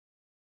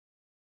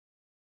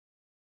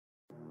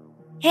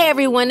 Hey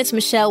everyone, it's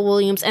Michelle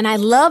Williams, and I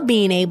love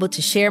being able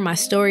to share my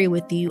story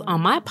with you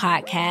on my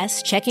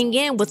podcast, Checking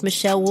In with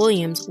Michelle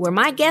Williams, where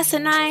my guests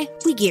and I,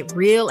 we get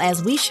real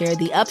as we share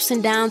the ups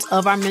and downs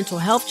of our mental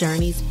health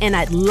journeys, and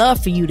I'd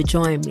love for you to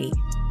join me.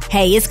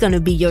 Hey, it's going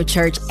to be your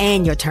church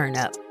and your turn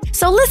up.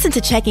 So listen to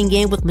Checking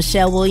In with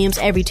Michelle Williams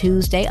every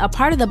Tuesday, a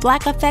part of the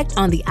Black Effect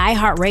on the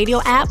iHeartRadio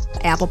app,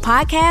 Apple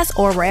Podcasts,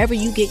 or wherever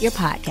you get your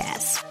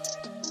podcasts.